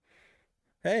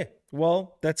 Hey,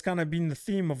 well, that's kind of been the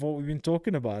theme of what we've been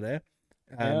talking about, eh?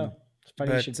 Yeah, it's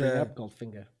funny you should bring up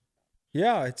Goldfinger.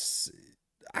 Yeah,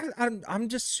 I'm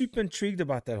just super intrigued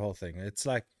about that whole thing. It's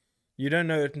like you don't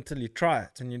know it until you try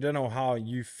it, and you don't know how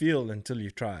you feel until you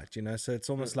try it, you know? So it's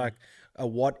almost like a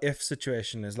what if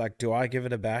situation. Is like, do I give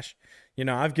it a bash? You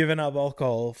know, I've given up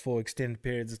alcohol for extended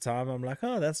periods of time. I'm like,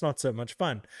 oh, that's not so much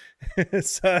fun.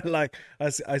 So like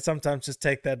I sometimes just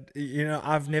take that, you know,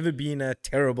 I've never been a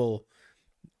terrible,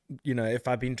 you know, if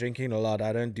I've been drinking a lot,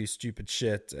 I don't do stupid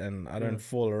shit, and I don't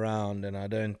fall around, and I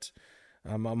don't,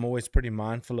 I'm always pretty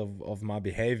mindful of my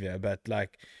behavior. But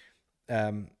like,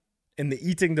 in the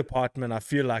eating department, I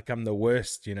feel like I'm the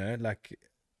worst, you know, like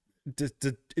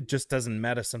it just doesn't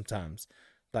matter sometimes.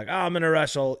 Like, oh, I'm in a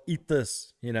rush, I'll eat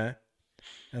this, you know,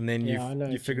 and then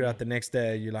you figure out the next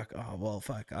day, you're like, oh, well,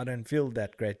 fuck, I don't feel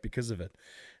that great because of it.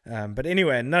 But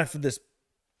anyway, enough of this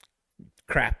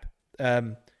crap.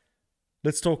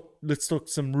 Let's talk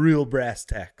some real brass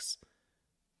tacks.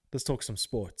 Let's talk some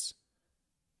sports.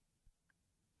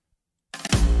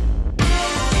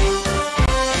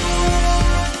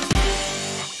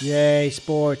 Yay,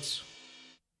 sports.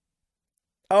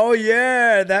 Oh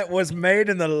yeah, that was made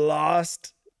in the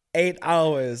last 8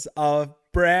 hours. Our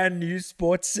brand new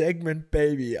sports segment,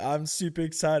 baby. I'm super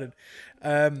excited.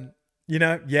 You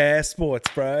know, yeah, sports,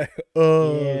 bro.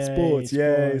 Oh, yay, sports.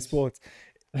 Yay, sports.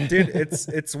 Dude,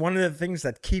 it's one of the things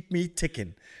that keep me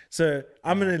ticking. So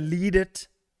I'm gonna lead it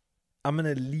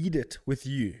with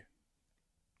you,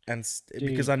 and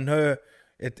because I know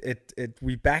it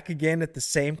we back again at the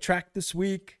same track this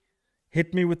week.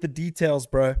 Hit me with the details,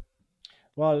 bro.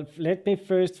 Well, let me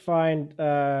first find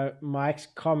Mike's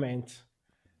comment.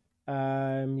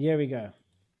 Here we go.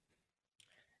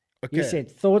 Okay. You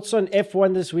said, thoughts on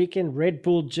F1 this weekend? Red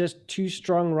Bull just too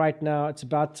strong right now. It's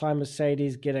about time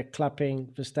Mercedes get a clapping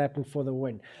Verstappen for the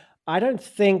win. I don't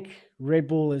think Red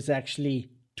Bull is actually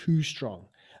too strong.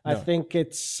 No. I think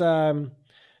it's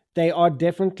they are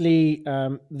definitely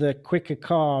the quicker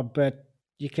car, but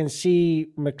you can see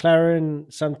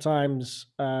McLaren sometimes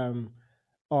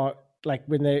are like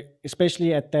when they,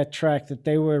 especially at that track, that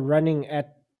they were running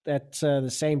at the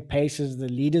same pace as the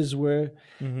leaders were.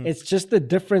 Mm-hmm. It's just the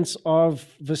difference of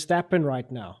Verstappen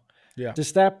right now. Yeah,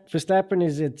 Verstappen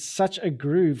is in such a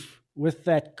groove with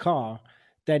that car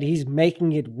that he's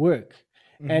making it work.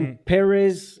 Mm-hmm. And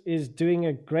Perez is doing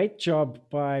a great job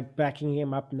by backing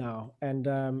him up now.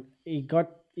 And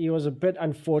he was a bit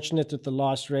unfortunate with the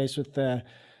last race with the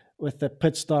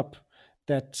pit stop.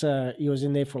 That he was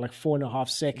in there for like 4.5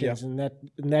 seconds, and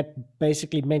that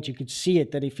basically meant you could see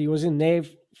it. That if he was in there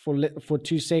for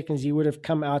 2 seconds, he would have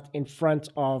come out in front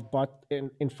of Bottas,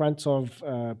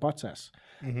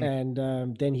 mm-hmm.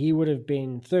 and then he would have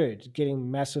been third,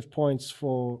 getting massive points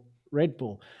for Red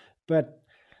Bull. But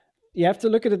you have to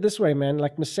look at it this way, man.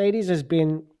 Like Mercedes has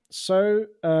been so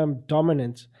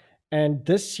dominant, and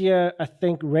this year I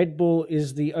think Red Bull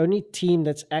is the only team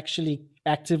that's actually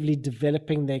actively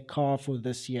developing their car for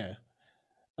this year.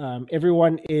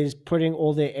 Everyone is putting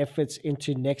all their efforts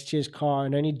into next year's car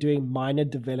and only doing minor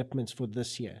developments for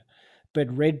this year.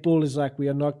 But Red Bull is like, we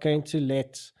are not going to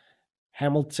let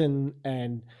Hamilton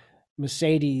and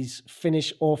Mercedes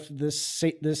finish off this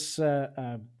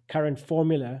current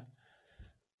formula.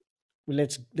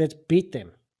 Let's beat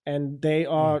them. And they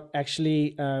are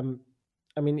actually, I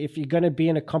mean, if you're going to be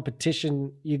in a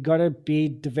competition, you got to be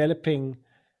developing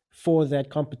for that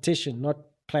competition, not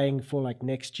playing for like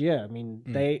next year. I mean,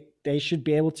 they should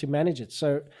be able to manage it.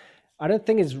 So I don't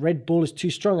think it's Red Bull is too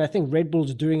strong. I think Red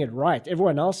Bull's doing it right.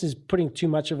 Everyone else is putting too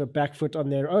much of a back foot on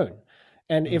their own.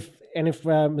 And if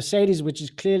Mercedes, which has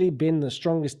clearly been the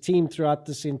strongest team throughout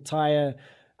this entire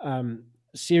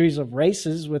series of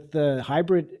races with the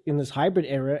hybrid in this hybrid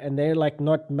era, and they're like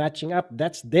not matching up,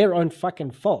 that's their own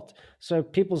fucking fault. So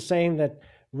people saying that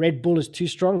Red Bull is too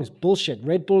strong is bullshit.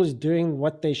 Red Bull is doing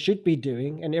what they should be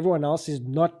doing, and everyone else is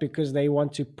not, because they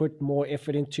want to put more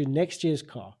effort into next year's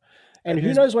car. And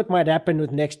who knows what might happen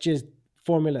with next year's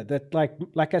formula? That,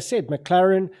 like I said,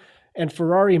 McLaren and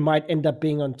Ferrari might end up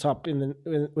being on top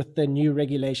with the new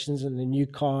regulations and the new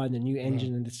car and the new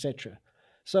engine and etc.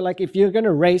 So, like, if you're going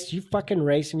to race, you fucking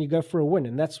race and you go for a win,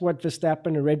 and that's what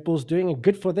Verstappen and Red Bull's doing, and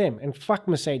good for them. And fuck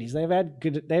Mercedes, they've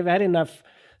had enough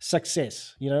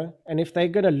success, you know. And if they're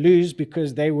going to lose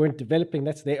because they weren't developing,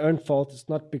 that's their own fault. It's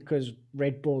not because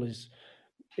Red Bull is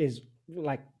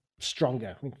like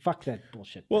stronger. I mean, fuck that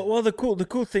bullshit. Well, the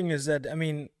cool thing is that, I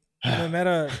mean, no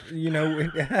matter, you know,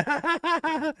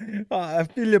 I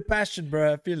feel your passion,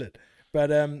 bro. I feel it. But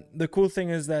the cool thing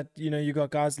is that, you know, you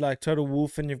got guys like Total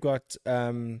Wolf, and you've got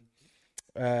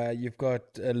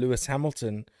Lewis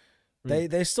Hamilton.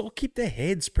 They still keep their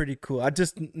heads pretty cool. I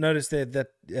just noticed there that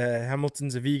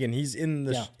Hamilton's a vegan. He's in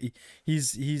the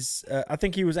he's I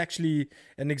think he was actually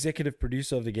an executive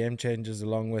producer of the Game Changers,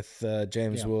 along with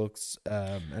James Wilkes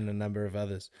and a number of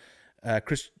others.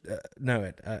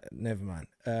 Never mind.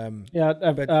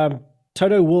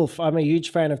 Toto Wolff. I'm a huge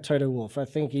fan of Toto Wolff. I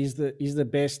think he's the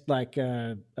best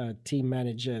team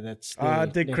manager. That's I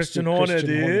think Christian Horner,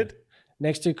 dude.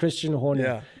 Next to Christian Horner.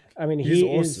 Yeah. I mean, he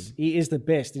is the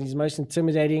best, and he's most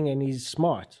intimidating, and he's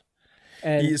smart.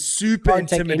 And he is super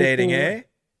intimidating, eh?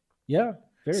 Yeah.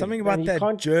 Very. Something about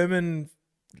that German,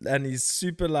 and he's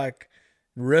super like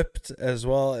ripped as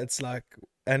well. It's like,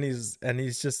 and he's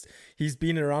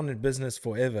been around in business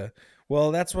forever.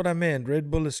 Well, that's what I meant. Red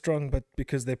Bull is strong, but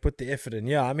because they put the effort in.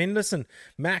 Yeah, I mean, listen,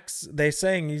 Max. They're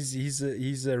saying he's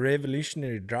a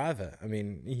revolutionary driver. I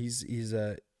mean, he's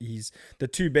the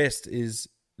two best is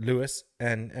Lewis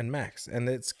and Max, and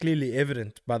it's clearly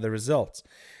evident by the results.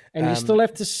 And you still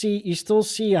have to see. You still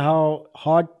see how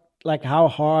hard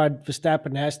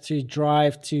Verstappen has to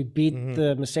drive to beat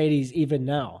the Mercedes even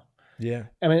now. Yeah,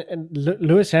 I mean, and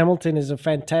Lewis Hamilton is a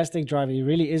fantastic driver. He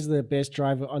really is the best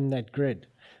driver on that grid.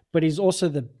 But he's also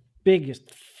the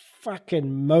biggest fucking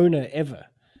moaner ever.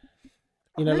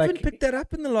 I haven't picked that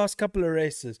up in the last couple of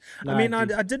races. No, I mean,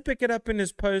 I did pick it up in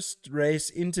his post-race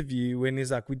interview when he's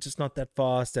like, we're just not that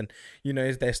fast. And, you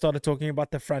know, they started talking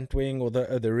about the front wing or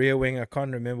the rear wing. I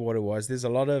can't remember what it was. There's a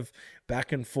lot of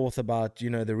back and forth about, you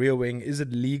know, the rear wing. Is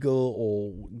it legal,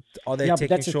 or are they taking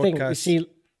that's shortcuts? The thing. You see,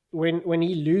 when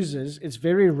he loses, it's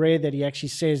very rare that he actually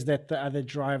says that the other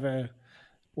driver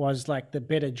was like the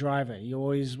better driver. You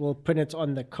always will put it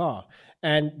on the car.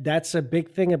 And that's a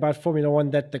big thing about Formula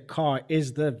One, that the car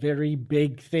is the very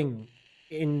big thing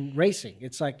in racing.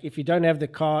 It's like, if you don't have the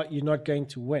car, you're not going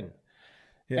to win.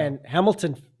 Yeah. And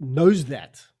Hamilton knows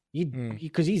that.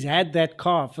 Because he's had that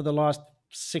car for the last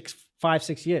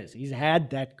 5-6 years. He's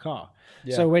had that car.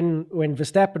 Yeah. So when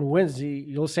Verstappen wins,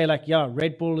 you'll say like, yeah,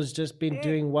 Red Bull has just been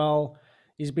doing well.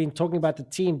 He's been talking about the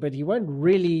team, but he won't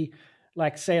really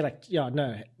like say like, yeah,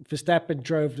 no, Verstappen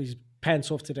drove his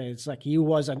pants off today. It's like he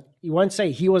won't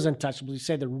say he was untouchable. He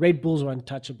said the Red Bulls were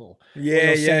untouchable.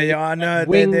 Yeah. I know.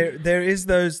 There is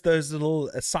those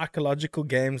little psychological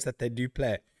games that they do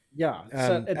play. Yeah,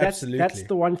 so that's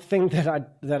the one thing that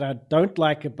I don't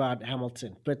like about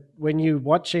Hamilton. But when you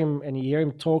watch him and you hear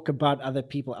him talk about other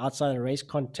people outside the race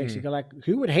context, you go like,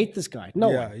 who would hate this guy? No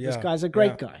one. This guy's a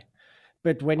great guy.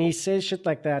 But when he says shit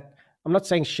like that, I'm not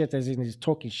saying shit as in he's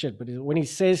talking shit, but when he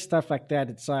says stuff like that,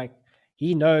 it's like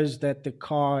he knows that the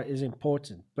car is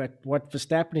important. But what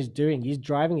Verstappen is doing, he's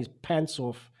driving his pants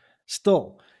off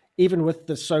still, even with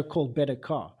the so-called better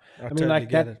car. I mean, like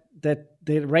that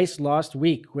the race last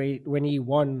week when he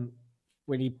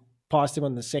passed him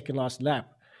on the second last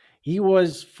lap, he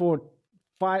was for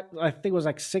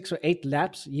 6 or 8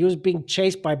 laps, he was being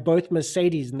chased by both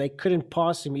Mercedes and they couldn't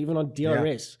pass him even on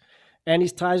DRS. Yeah. And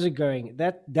his tires are going.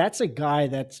 That's a guy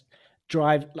that's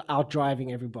out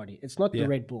driving everybody. It's not the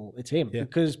Red Bull, it's him. Yeah.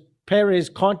 Because Perez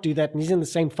can't do that and he's in the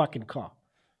same fucking car.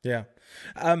 Yeah.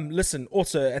 Listen,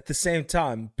 also at the same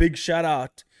time, big shout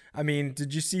out. I mean,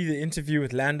 did you see the interview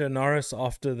with Lando Norris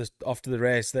after the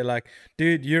race? They're like,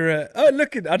 dude,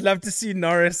 I'd love to see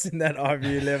Norris in that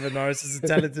RB11. Norris is a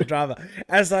talented driver.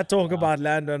 As I talk about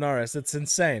Lando Norris, it's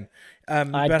insane.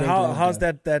 But how's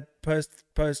that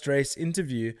post race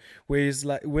interview where he's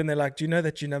like, when they're like, do you know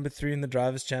that you're number 3 in the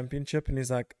drivers' championship? And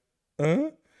he's like,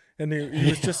 And he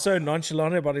was just so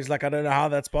nonchalant about it. He's like, I don't know how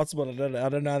that's possible. I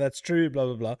don't know how that's true, blah,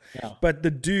 blah, blah. Yeah. But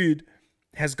the dude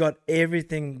has got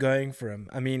everything going for him.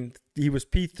 I mean, he was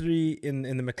P3 in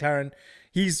the McLaren.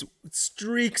 He's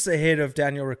streaks ahead of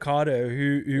Daniel Ricciardo,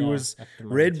 who was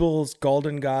Red Bull's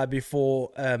golden guy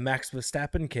before Max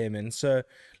Verstappen came in. So,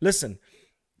 listen,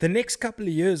 the next couple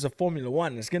of years of Formula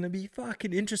One is going to be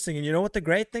fucking interesting. And you know what the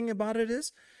great thing about it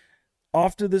is?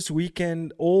 After this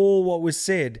weekend, all what was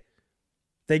said,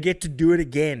 they get to do it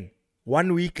again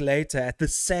 1 week later at the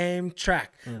same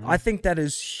track. Mm-hmm. I think that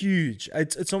is huge.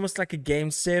 It's almost like a game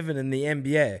 7 in the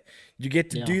NBA. You get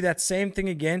to do that same thing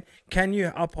again. Can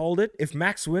you uphold it? If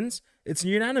Max wins, it's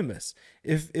unanimous.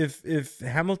 If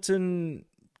Hamilton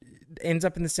ends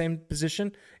up in the same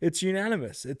position, it's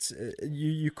unanimous. It's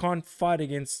you can't fight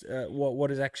against what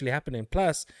is actually happening.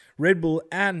 Plus, Red Bull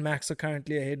and Max are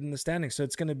currently ahead in the standings, so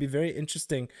it's going to be very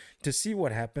interesting to see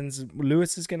what happens.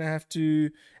 Lewis is going to have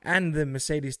to, and the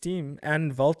Mercedes team,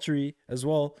 and Valtteri as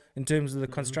well, in terms of the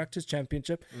Constructors'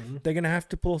 Championship, they're going to have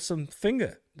to pull some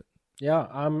finger. Yeah,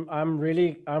 I'm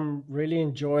really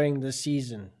enjoying this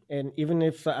season, and even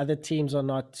if the other teams are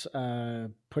not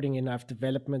putting enough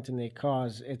development in their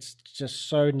cars, it's just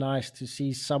so nice to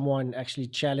see someone actually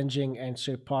challenging and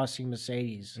surpassing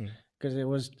Mercedes,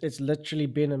 because it's literally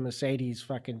been a Mercedes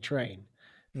fucking train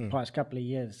the past couple of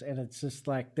years, and it's just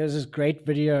like there's this great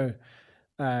video,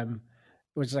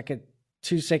 which is like a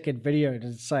 2-second video, and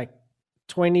it's like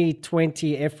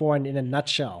 2020 F1 in a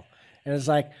nutshell, and it's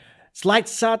like. It's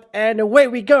lights out and away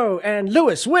we go, and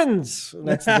Lewis wins.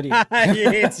 That's the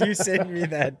video. Yes, you sent me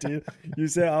that, dude. You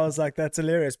said, I was like, that's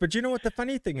hilarious. But you know what the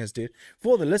funny thing is, dude?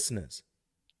 For the listeners,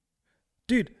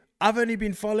 dude, I've only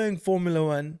been following Formula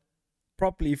One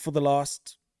properly for the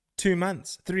last 2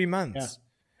 months, 3 months.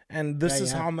 Yeah. And this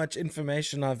is how much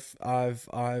information I've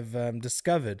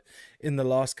discovered in the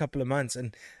last couple of months.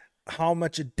 And how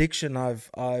much addiction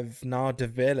I've now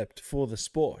developed for the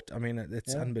sport. I mean,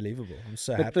 it's unbelievable. I'm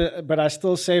so happy. But I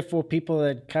still say for people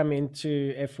that come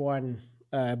into F1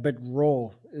 a bit raw,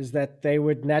 is that they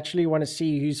would naturally want to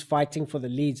see who's fighting for the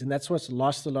leads, and that's what's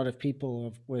lost a lot of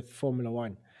people with Formula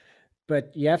One.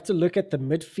 But you have to look at the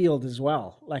midfield as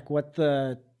well, like what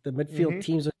the midfield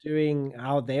teams are doing,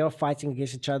 how they are fighting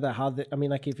against each other.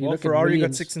 Like if you look Ferrari at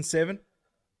Williams, got 6 and 7.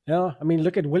 Yeah, I mean,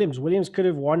 look at Williams. Williams could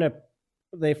have won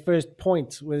their first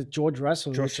point with George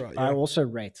Russell, which I also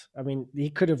rate. I mean, he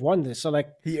could have won this. So, like,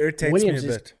 he irritates Williams me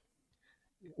a bit.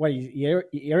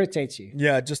 He irritates you?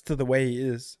 Yeah, just to the way he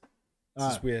is. It's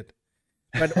just weird.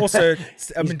 But also,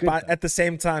 I mean, at the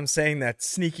same time saying that,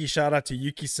 sneaky shout out to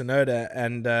Yuki Tsunoda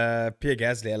and Pierre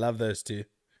Gasly. I love those two.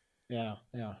 Yeah.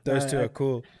 Those two are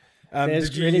cool.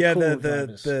 Did you hear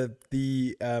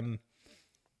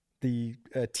the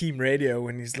team radio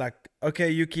when he's like,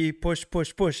 okay, Yuki, push.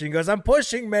 And he goes, I'm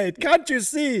pushing, mate. Can't you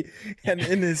see? And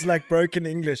in his like broken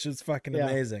English, it's fucking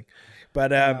amazing.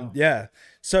 But yeah.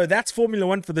 So that's Formula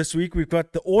One for this week. We've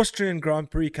got the Austrian Grand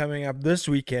Prix coming up this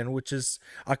weekend, which is,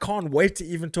 I can't wait to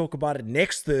even talk about it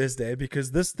next Thursday,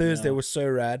 because this Thursday was so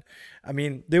rad. I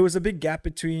mean, there was a big gap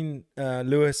between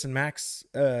Lewis and Max,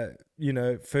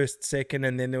 first, second,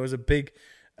 and then there was a big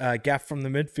gap from the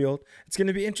midfield. It's going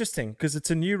to be interesting because it's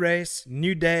a new race,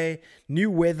 new day, new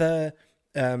weather,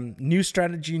 new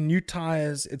strategy, new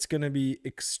tires. It's going to be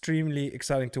extremely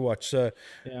exciting to watch. So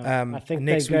I think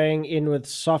they're going in with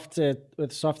softer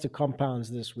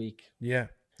compounds this week. Yeah.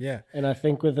 And I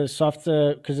think with the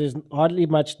softer, because there's hardly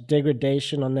much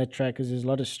degradation on that track, because there's a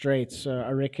lot of straights. So I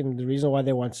reckon the reason why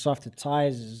they want softer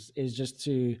tires is just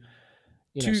to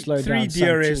slow down 3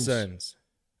 DRS zones.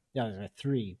 Yeah, there are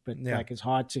 3, but like it's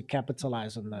hard to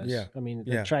capitalize on those. Yeah. I mean,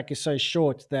 the track is so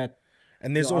short that,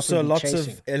 and there's also lots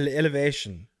of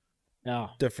elevation. Yeah,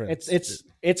 difference.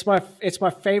 It's my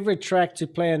favorite track to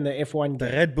play in the F1 game.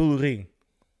 The Red Bull Ring.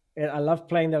 I love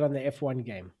playing that on the F1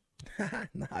 game.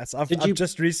 Nice. I've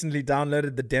just recently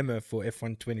downloaded the demo for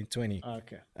F1 2020.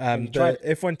 Okay. The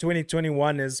F1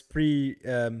 2021 is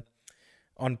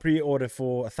on pre-order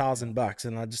for $1,000,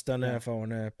 and I just don't know if I want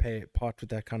to part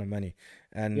with that kind of money.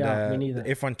 And me neither.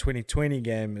 The F1 2020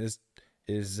 game is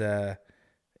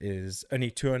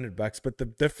only $200, but the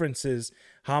difference is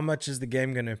how much is the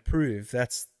game going to improve.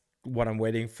 That's what I'm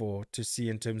waiting for to see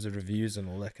in terms of reviews and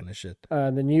all that kind of shit.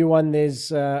 The new one,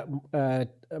 there's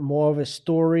more of a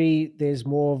story. There's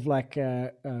more of like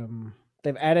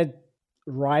they've added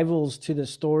rivals to the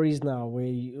stories now, where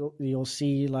you'll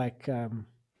see like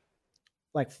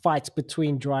fights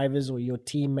between drivers or your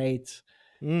teammates.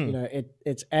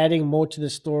 It's adding more to the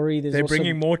story. They're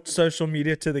bringing more social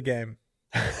media to the game.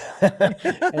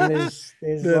 And there's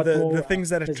the things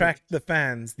that attract the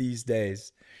fans these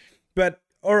days. But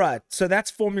all right, so that's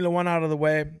Formula One out of the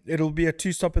way. It'll be a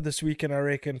 2-stopper this weekend, I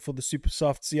reckon, for the Super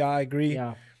Softs. Yeah, I agree.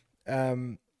 Yeah.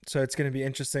 So it's going to be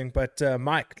interesting. But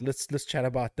Mike, let's chat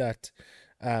about that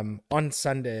on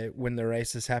Sunday when the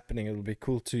race is happening. It'll be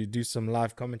cool to do some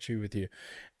live commentary with you,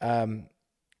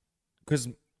 because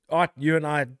Art, you and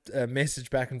I message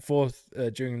back and forth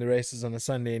during the races on a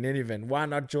Sunday in any event. Why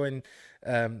not join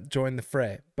the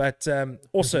fray? But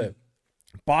also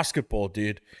basketball,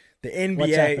 dude. The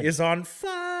NBA is on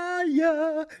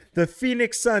fire. The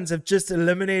Phoenix Suns have just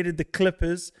eliminated the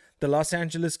Clippers, the Los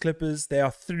Angeles Clippers. They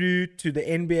are through to the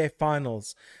NBA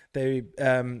Finals. They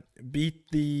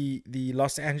beat the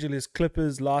Los Angeles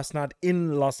Clippers last night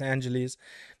in Los Angeles.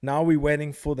 Now we're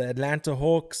waiting for the Atlanta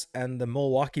Hawks and the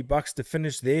Milwaukee Bucks to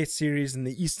finish their series in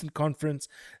the Eastern Conference.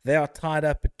 They are tied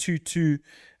up at 2-2.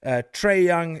 Trae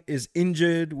Young is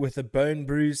injured with a bone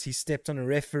bruise. He stepped on a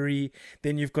referee.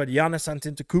 Then you've got Giannis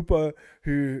Antetokounmpo,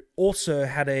 who also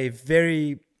had a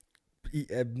very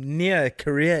near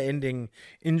career-ending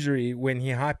injury when he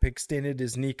hyperextended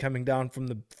his knee coming down from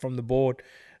the board.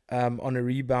 on a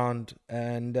rebound,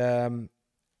 and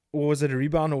or was it a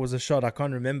rebound or was it a shot? I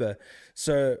can't remember.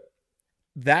 So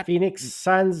that Phoenix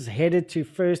Suns headed to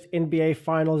first NBA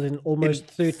Finals in almost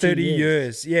 30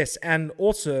 years. Yes, and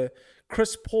also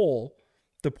Chris Paul,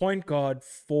 the point guard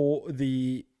for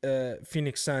the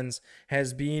Phoenix Suns,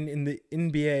 has been in the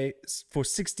NBA for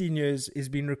 16 years, is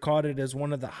been regarded as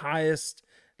one of the highest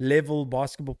level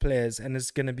basketball players, and is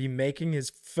going to be making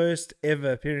his first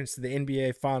ever appearance to the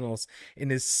NBA Finals in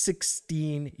his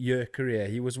 16-year career.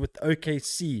 He was with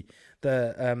OKC,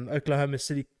 the Oklahoma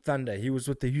City Thunder. He was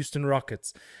with the Houston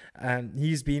Rockets.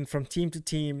 He's been from team to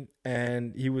team,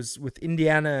 and he was with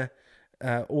Indiana,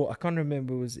 or I can't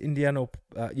remember, it was Indiana,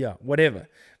 whatever.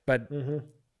 But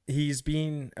he's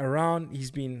been around, he's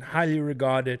been highly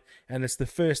regarded, and it's the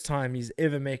first time he's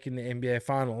ever making the NBA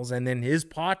Finals. And then his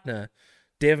partner,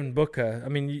 Devin Booker, I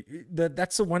mean,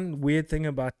 that's the one weird thing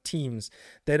about teams.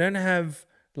 They don't have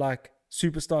like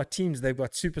superstar teams. They've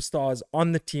got superstars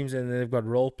on the teams, and they've got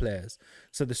role players.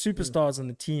 So the superstars on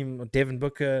the team are Devin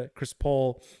Booker, Chris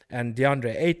Paul, and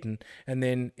DeAndre Ayton. And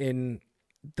then in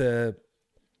the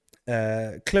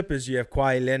Clippers, you have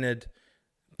Kawhi Leonard,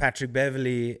 Patrick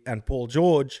Beverley, and Paul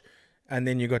George. And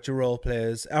then you got your role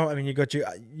players. I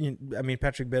mean,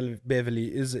 Patrick Beverley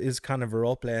is kind of a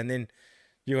role player. And then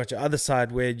you got your other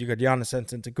side where you got Giannis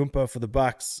Antetokounmpo for the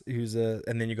Bucks,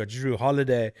 and then you got Jrue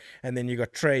Holiday, and then you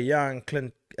got Trae Young,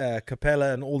 Clint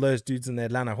Capella, and all those dudes in the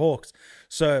Atlanta Hawks.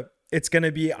 So it's going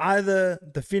to be either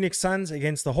the Phoenix Suns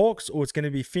against the Hawks, or it's going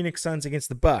to be Phoenix Suns against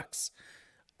the Bucks.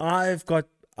 I've got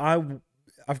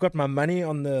my money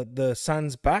on the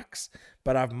Suns Bucks,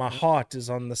 but my heart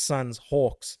is on the Suns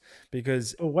Hawks,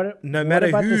 because no matter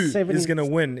who is going to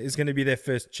win is going to be their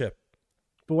first chip.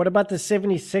 But what about the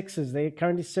 76ers? They're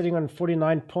currently sitting on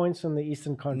 49 points in the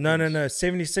Eastern Conference. No.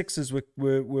 76ers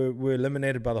were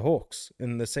eliminated by the Hawks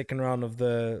in the second round of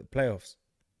the playoffs.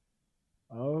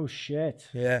 Oh, shit.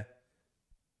 Yeah.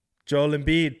 Joel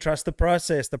Embiid, trust the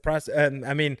process.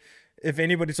 I mean, if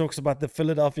anybody talks about the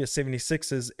Philadelphia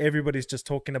 76ers, everybody's just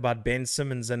talking about Ben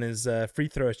Simmons and his free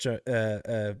throw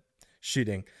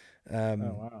shooting.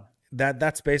 Wow.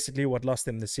 That's basically what lost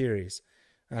them the series.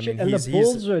 The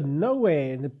Bulls were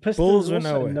nowhere, and the Pistons were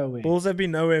nowhere. Bulls have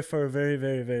been nowhere for a very,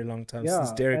 very, very long time,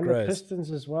 since Derrick Rose. And the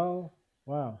Pistons as well.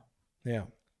 Wow. Yeah.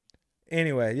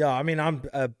 Anyway, I mean, I'm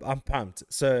pumped.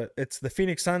 So it's the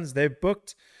Phoenix Suns, they're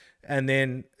booked, and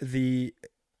then the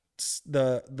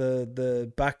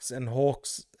Bucks and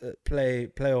Hawks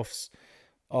playoffs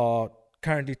are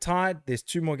currently tied. There's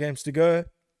 2 more games to go,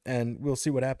 and we'll see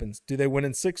what happens. Do they win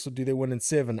in 6 or do they win in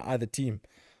 7? Either team.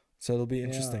 So it'll be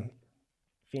interesting. Yeah.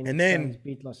 Phoenix Suns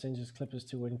beat Los Angeles Clippers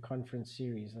to win conference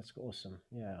series. That's awesome.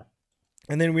 Yeah.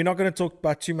 And then we're not going to talk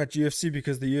about too much UFC,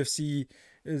 because the UFC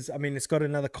it's got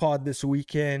another card this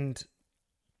weekend.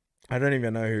 I don't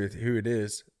even know who it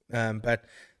is. But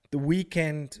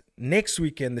next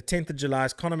weekend, the 10th of July,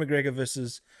 is Conor McGregor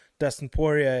versus Dustin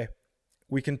Poirier.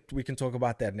 We can talk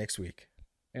about that next week.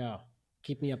 Yeah.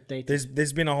 Keep me updated.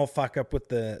 There's been a whole fuck up with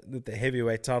the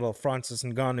heavyweight title. Francis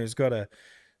Ngannou's got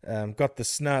the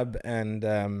snub, and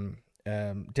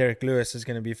Derek Lewis is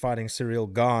going to be fighting Cyril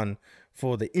Gane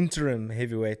for the interim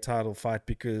heavyweight title fight,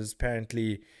 because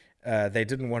apparently they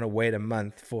didn't want to wait a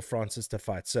month for Francis to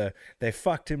fight. So they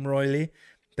fucked him royally.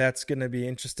 That's going to be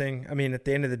interesting. I mean, at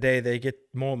the end of the day, they get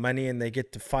more money and they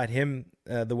get to fight him.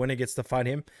 The winner gets to fight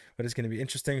him, but it's going to be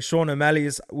interesting. Sean O'Malley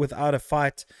is without a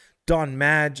fight. Don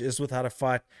Madge is without a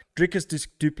fight. Dricus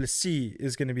du Plessis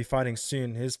is going to be fighting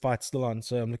soon. His fight's still on,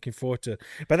 so I'm looking forward to it.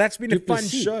 But that's been a fun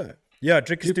show. Yeah,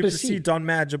 Dricus du Plessis, Don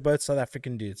Madge are both South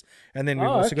African dudes. And then we've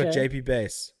also got JP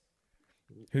Bass,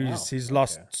 he's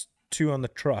lost 2 on the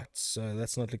trot, so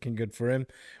that's not looking good for him.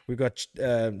 We've got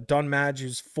Don Madge,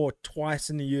 who's fought twice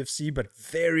in the UFC, but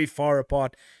very far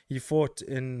apart. He fought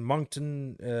in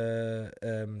Moncton,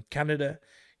 Canada.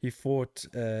 He fought,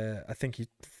 I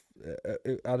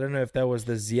don't know if that was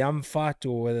the Ziam fight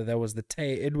or whether that was the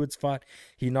Tay Edwards fight.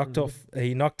 He knocked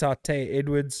out Tay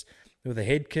Edwards with a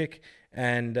head kick,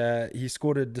 and he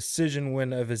scored a decision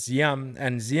win over Ziam,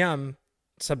 and Ziam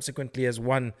subsequently has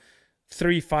won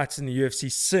 3 fights in the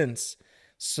UFC since.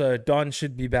 So Don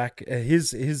should be back. He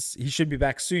should be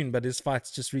back soon, but his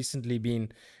fight's just recently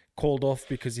been called off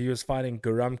because he was fighting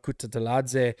Guram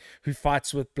Kutateladze, who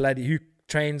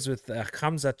trains with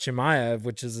Khamzat Chimaev,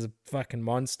 which is a fucking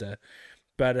monster.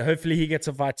 But hopefully he gets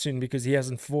a fight soon, because he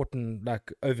hasn't fought in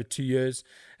like over 2 years.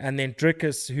 And then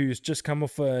Dricus, who's just come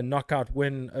off a knockout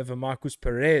win over Marcus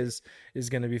Perez, is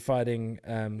going to be fighting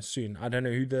soon. I don't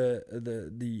know who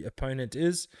the opponent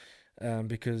is,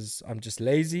 because I'm just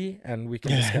lazy, and we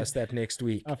can discuss that next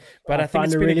week. But I think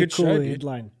it's been a good show, dude.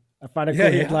 Headline. I found a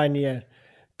good headline here.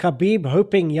 Khabib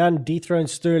hoping Jan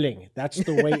dethrones Sterling. That's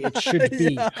the way it should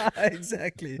be.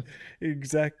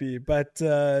 Exactly. But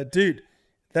dude,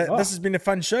 this has been a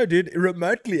fun show, dude.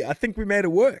 Remotely, I think we made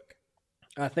it work.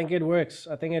 I think it works.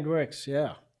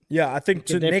 Yeah. Yeah, I think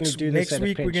next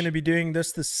week we're going to be doing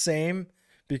this the same,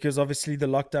 because obviously the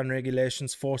lockdown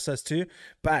regulations force us to.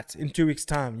 But in 2 weeks'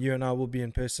 time, you and I will be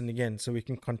in person again, so we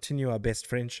can continue our best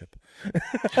friendship.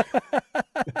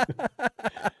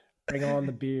 Bring on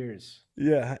the beers.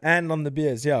 Yeah, and on the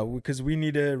beers, yeah, because we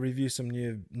need to review some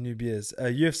new beers.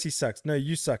 UFC sucks. No,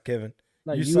 you suck, Kevin.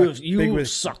 No, you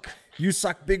suck. You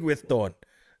suck big with Dawn.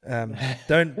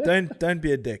 Don't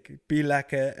be a dick. Be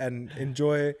lacquer and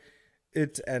enjoy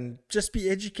it, and just be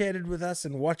educated with us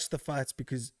and watch the fights,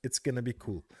 because it's gonna be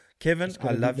cool. Kevin,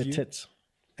 I love you. Tits.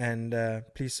 And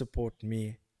please support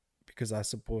me, because I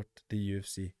support the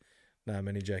UFC. No, I'm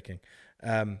only joking.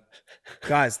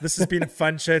 Guys, this has been a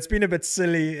fun show. It's been a bit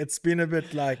silly. It's been a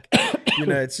bit like,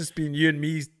 it's just been you and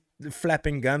me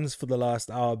flapping gums for the last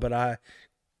hour, but I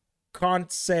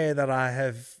can't say that I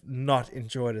have not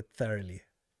enjoyed it thoroughly.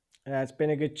 Yeah, it's been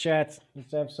a good chat.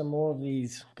 Let's have some more of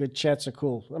these. Good chats are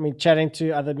cool. I mean, chatting to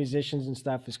other musicians and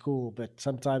stuff is cool, but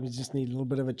sometimes you just need a little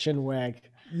bit of a chin wag.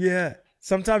 Yeah.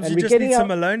 Sometimes you just need some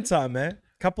alone time, man.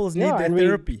 Couples need their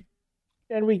therapy.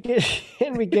 And we're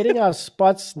getting our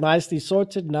spots nicely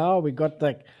sorted now. We got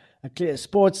like a clear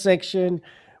sports section.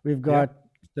 We've got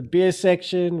the beer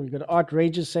section. We've got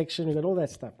outrageous section. We've got all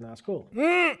that stuff now. It's cool.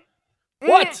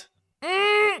 What?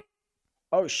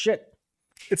 Oh, shit.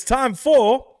 It's time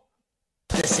for...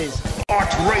 This is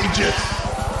outrageous.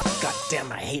 God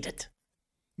damn, I hate it.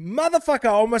 Motherfucker,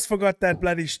 I almost forgot that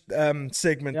bloody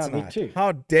segment tonight. Me too.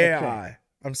 How dare I?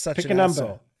 I'm such an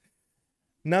asshole.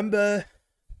 Number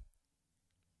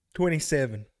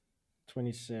 27.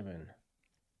 27.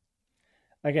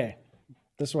 Okay,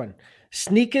 this one.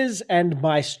 Sneakers and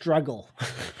my struggle.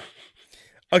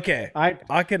 Okay,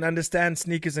 I can understand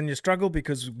sneakers and your struggle,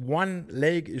 because one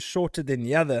leg is shorter than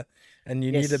the other, and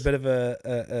you need a bit of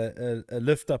a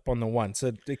lift up on the one.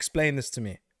 So explain this to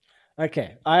me.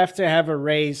 Okay, I have to have a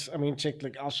raise. I mean, check.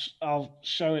 Look, I'll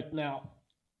show it now.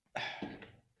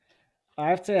 I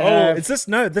have to have... it's this?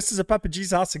 No, this is a Papa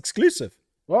G's House exclusive.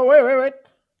 Whoa, wait.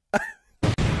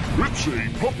 It's a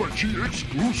Papa G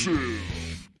exclusive.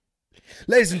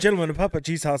 Ladies and gentlemen, a Papa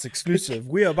G's House exclusive.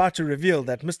 We are about to reveal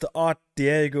that Mr. Art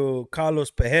Diego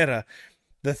Carlos Pereira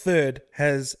III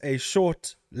has a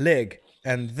short leg,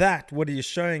 and that, what he is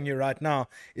showing you right now,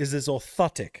 is his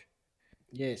orthotic.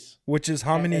 Yes. Which is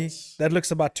how many? That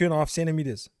looks about 2.5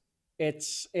 centimeters. It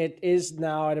is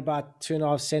now at about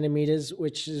 2.5 centimeters,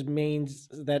 which means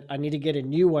that I need to get a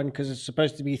new one, because it's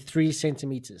supposed to be 3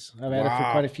 centimeters. I've had it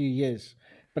for quite a few years,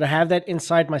 but I have that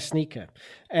inside my sneaker,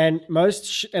 and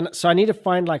so I need to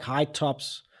find like high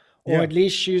tops, or at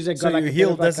least shoes that got like your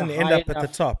heel doesn't end up at the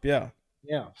top. Yeah.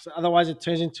 So otherwise, it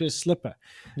turns into a slipper.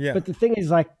 Yeah. But the thing is,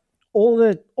 like all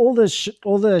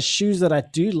the shoes that I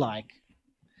do like,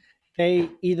 they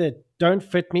either don't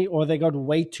fit me or they got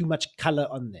way too much color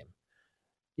on them.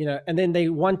 And then they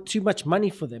want too much money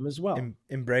for them as well.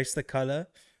 Embrace the color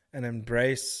and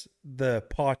embrace the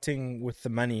parting with the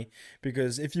money,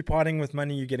 because if you're parting with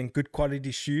money, you're getting good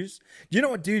quality shoes. You know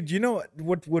what, dude? You know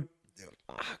what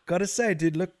gotta say,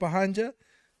 dude, look behind you.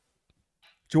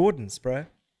 Jordans, bro.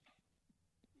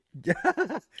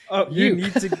 You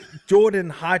need to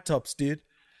Jordan high tops, dude.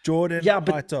 Jordan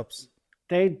high tops.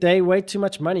 They way too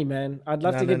much money, man. I'd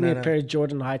love to get me a pair of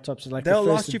Jordan high tops. Like they'll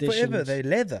last you forever. They're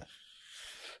leather.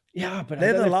 Yeah, but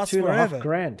leather lasts forever.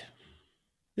 $2,500.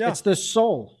 Yeah, it's the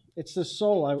sole.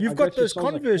 You've got those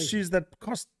Converse shoes that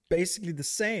cost basically the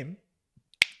same.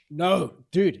 No,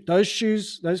 dude, those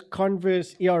shoes, those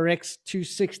Converse ERX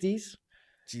 260s,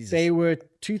 Jesus. They were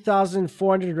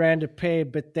 2,400 Rand a pair,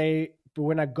 but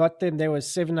when I got them, they were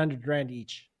 700 Rand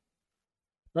each.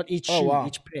 Not each shoe,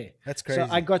 each pair. That's crazy. So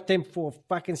I got them for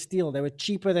fucking steal. They were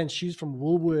cheaper than shoes from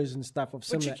Woolworths and stuff of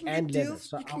similar and leather.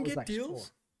 So you can get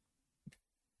deals.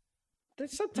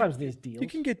 Sometimes there's deals. You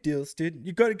can get deals, dude.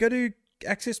 You got to go to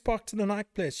Access Park to the Nike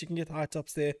place. You can get high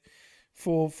tops there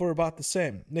for about the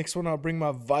same. Next one, I'll bring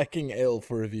my Viking Ale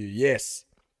for review. Yes.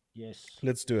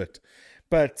 Let's do it.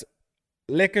 But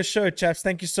lekker show, chaps.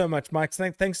 Thank you so much, Mike.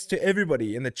 Thanks to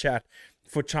everybody in the chat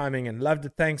for chiming in. Loved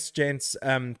it. Thanks, gents.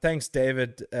 Thanks,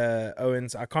 David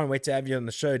Owens. I can't wait to have you on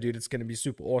the show, dude. It's going to be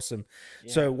super awesome.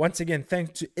 Yeah. So once again,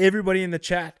 thanks to everybody in the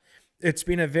chat. It's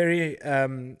been a very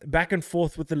back and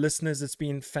forth with the listeners. It's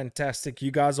been fantastic.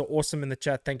 You guys are awesome in the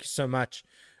chat. Thank you so much.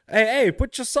 Hey,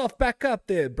 put yourself back up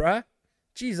there, bruh.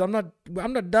 geez, I'm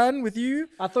not done with you.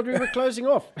 I thought we were closing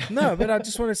off. No, but I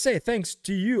just want to say thanks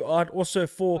to you, Art, also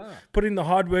for putting the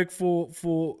hard work for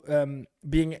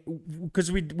being,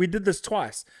 because we did this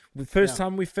twice. The first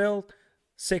time we failed,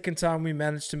 second time we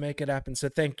managed to make it happen. So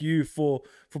thank you for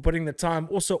putting the time.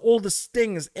 Also, all the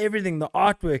stings, everything, the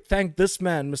artwork. Thank this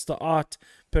man, Mr. Art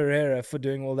Pereira, for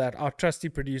doing all that. Our trusty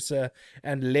producer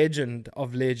and legend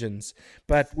of legends.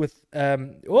 But with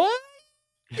what?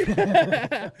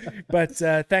 But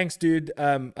thanks, dude.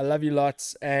 I love you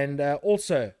lots. And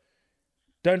also,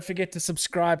 don't forget to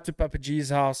subscribe to Papa G's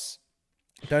House.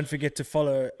 Don't forget to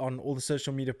follow on all the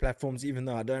social media platforms, even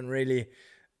though I don't really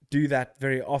do that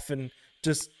very often.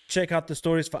 Just check out the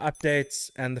stories for updates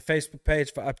and the Facebook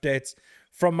page for updates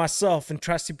from myself and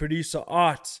trusty producer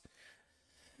Art.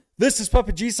 This is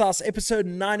Papa G's House, episode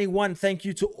 91. Thank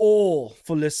you to all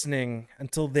for listening.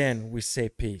 Until then, we say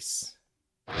peace.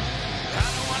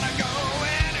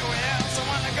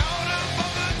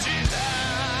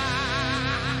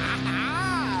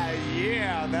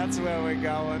 Yeah, that's where we're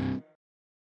going.